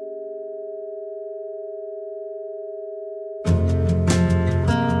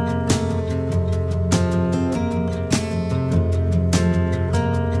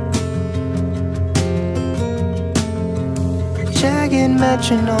 Jagged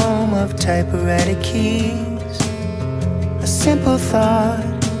metronome of typewriter keys, a simple thought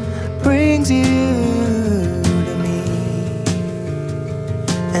brings you to me,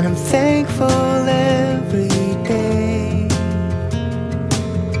 and I'm thankful every day.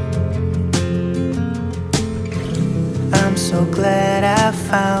 I'm so glad I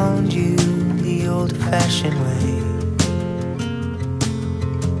found you the old-fashioned way,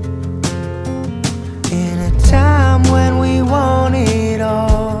 in a time when we want it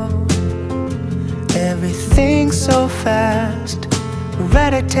all, everything so fast,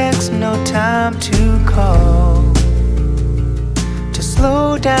 write a text, no time to call, to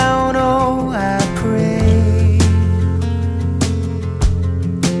slow down, oh I pray.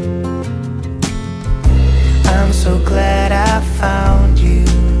 I'm so glad I found you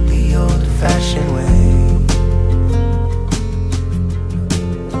the old-fashioned way.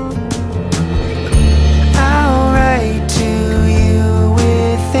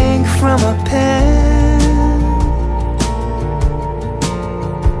 From a pen,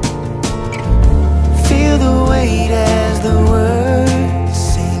 feel the weight as the words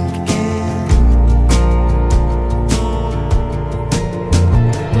sink in.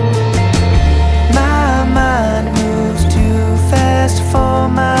 My mind moves too fast for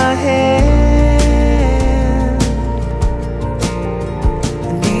my hand. I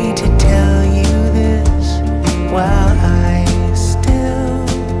need to tell you this while I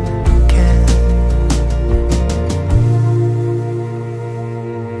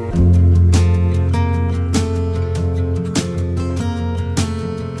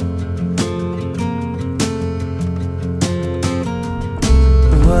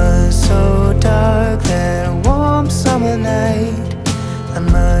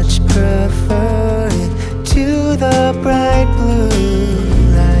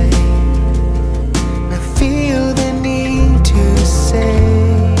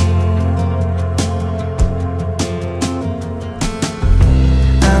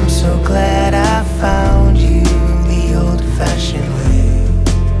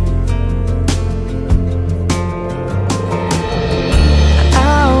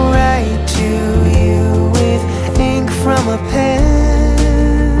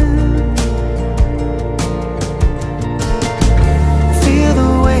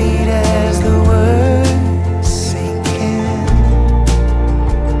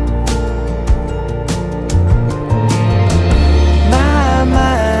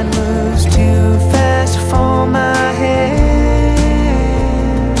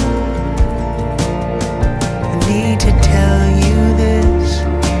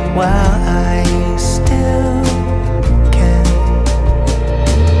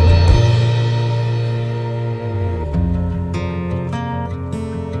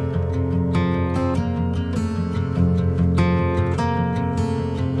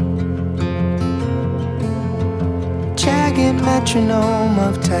metronome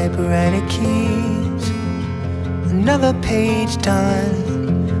of typewriter keys. Another page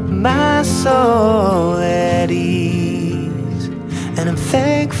done, my soul at ease. And I'm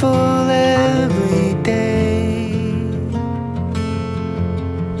thankful every day.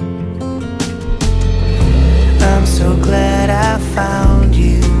 I'm so glad I found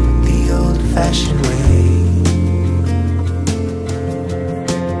you the old-fashioned way.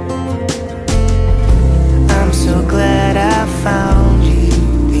 I'm so glad I found you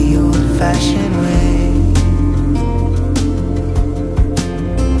the old-fashioned way.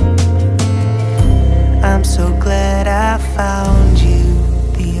 I'm so glad I found you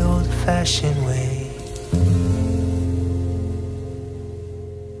the old-fashioned way.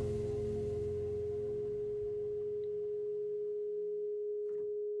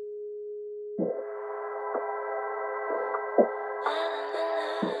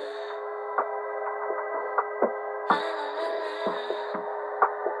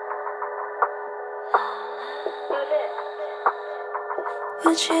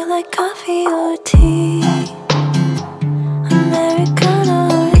 Would you like coffee or tea? Americano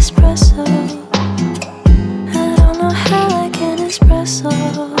or espresso? I don't know how I can espresso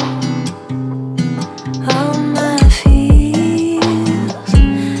all my feels.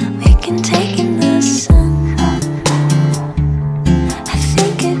 We can take in the sun. I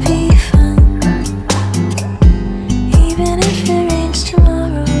think it'd be fun, even if it rains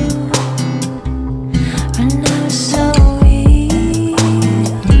tomorrow. Right now it's so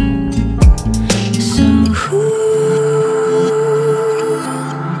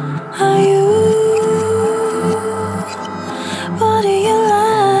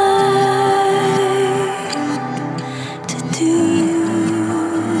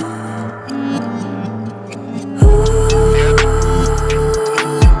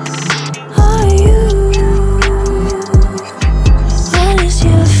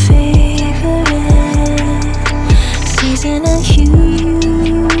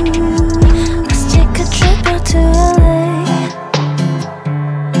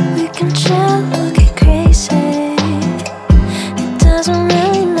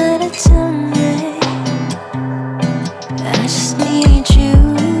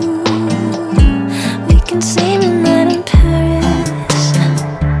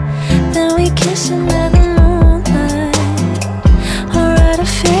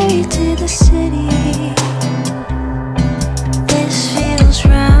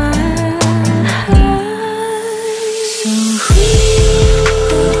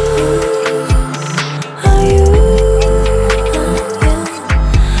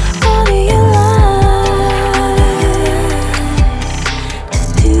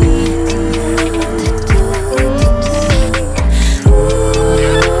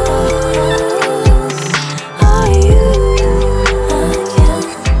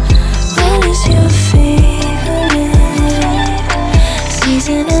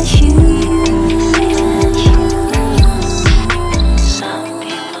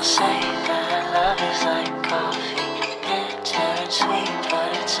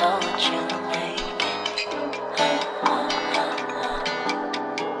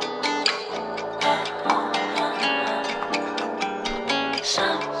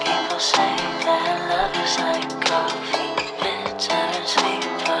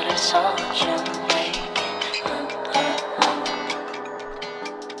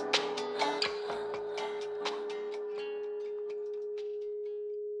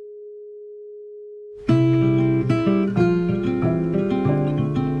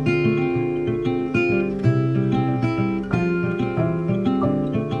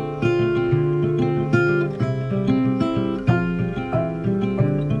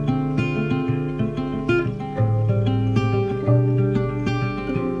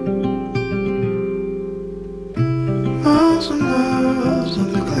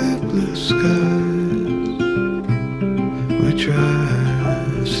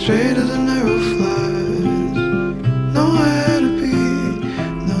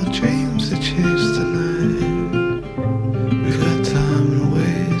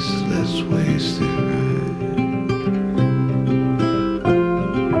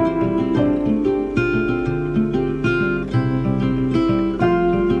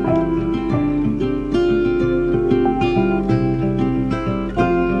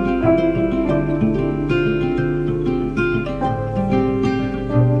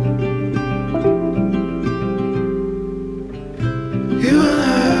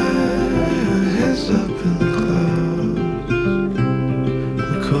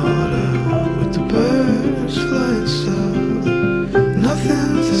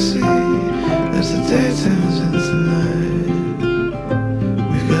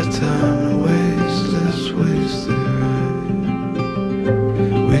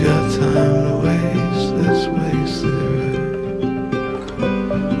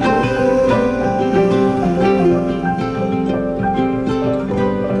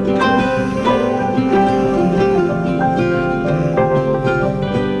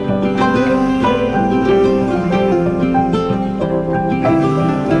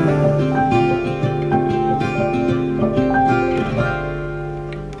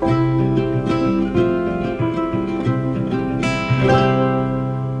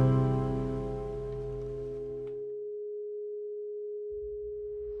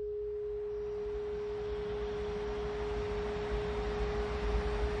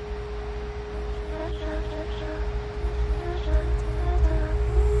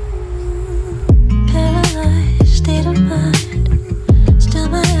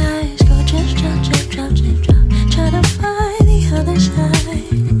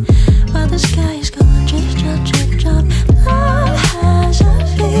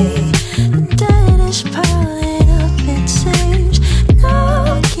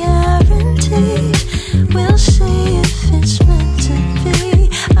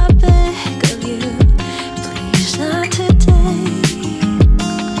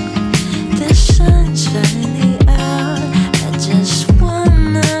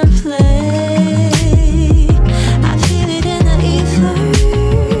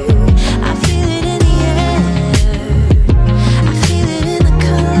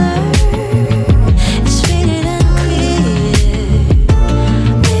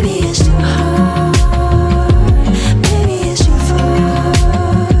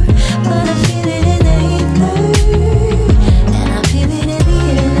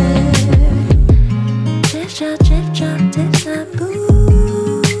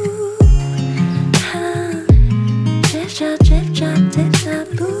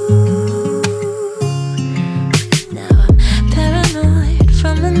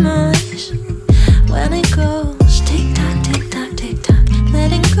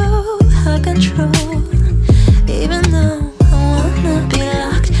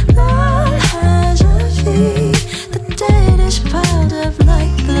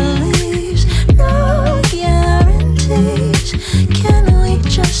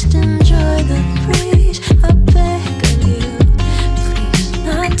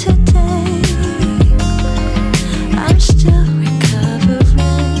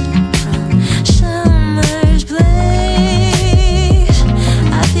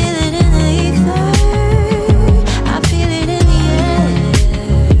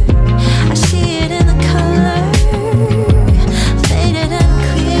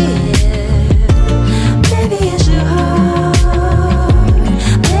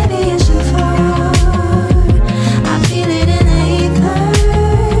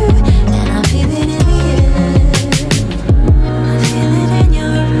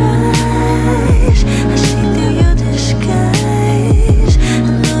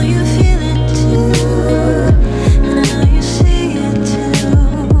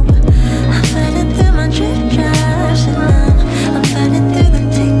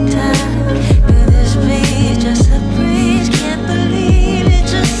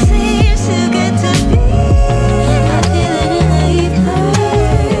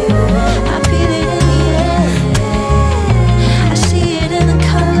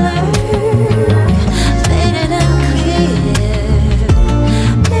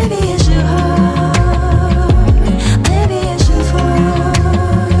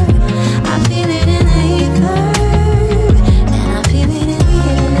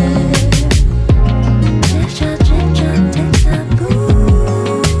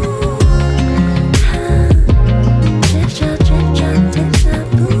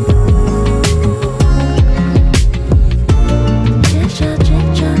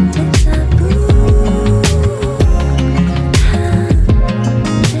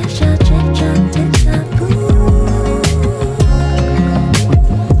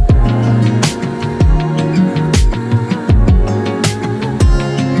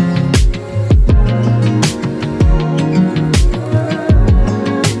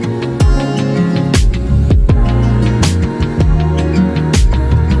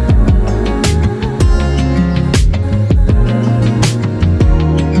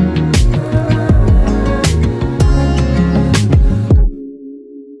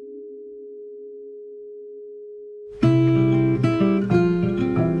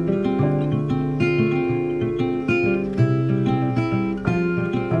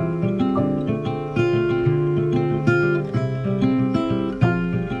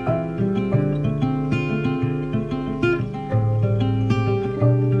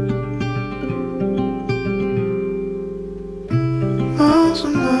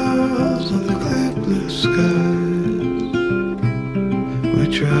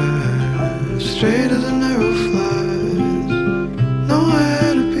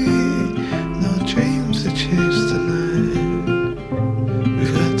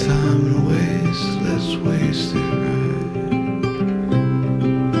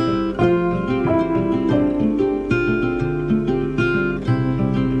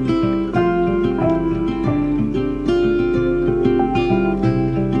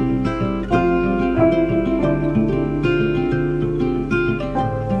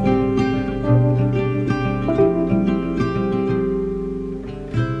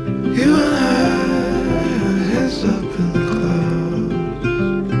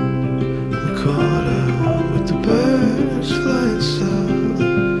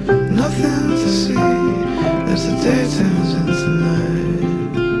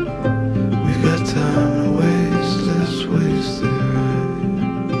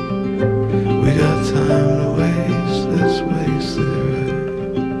with your eyes.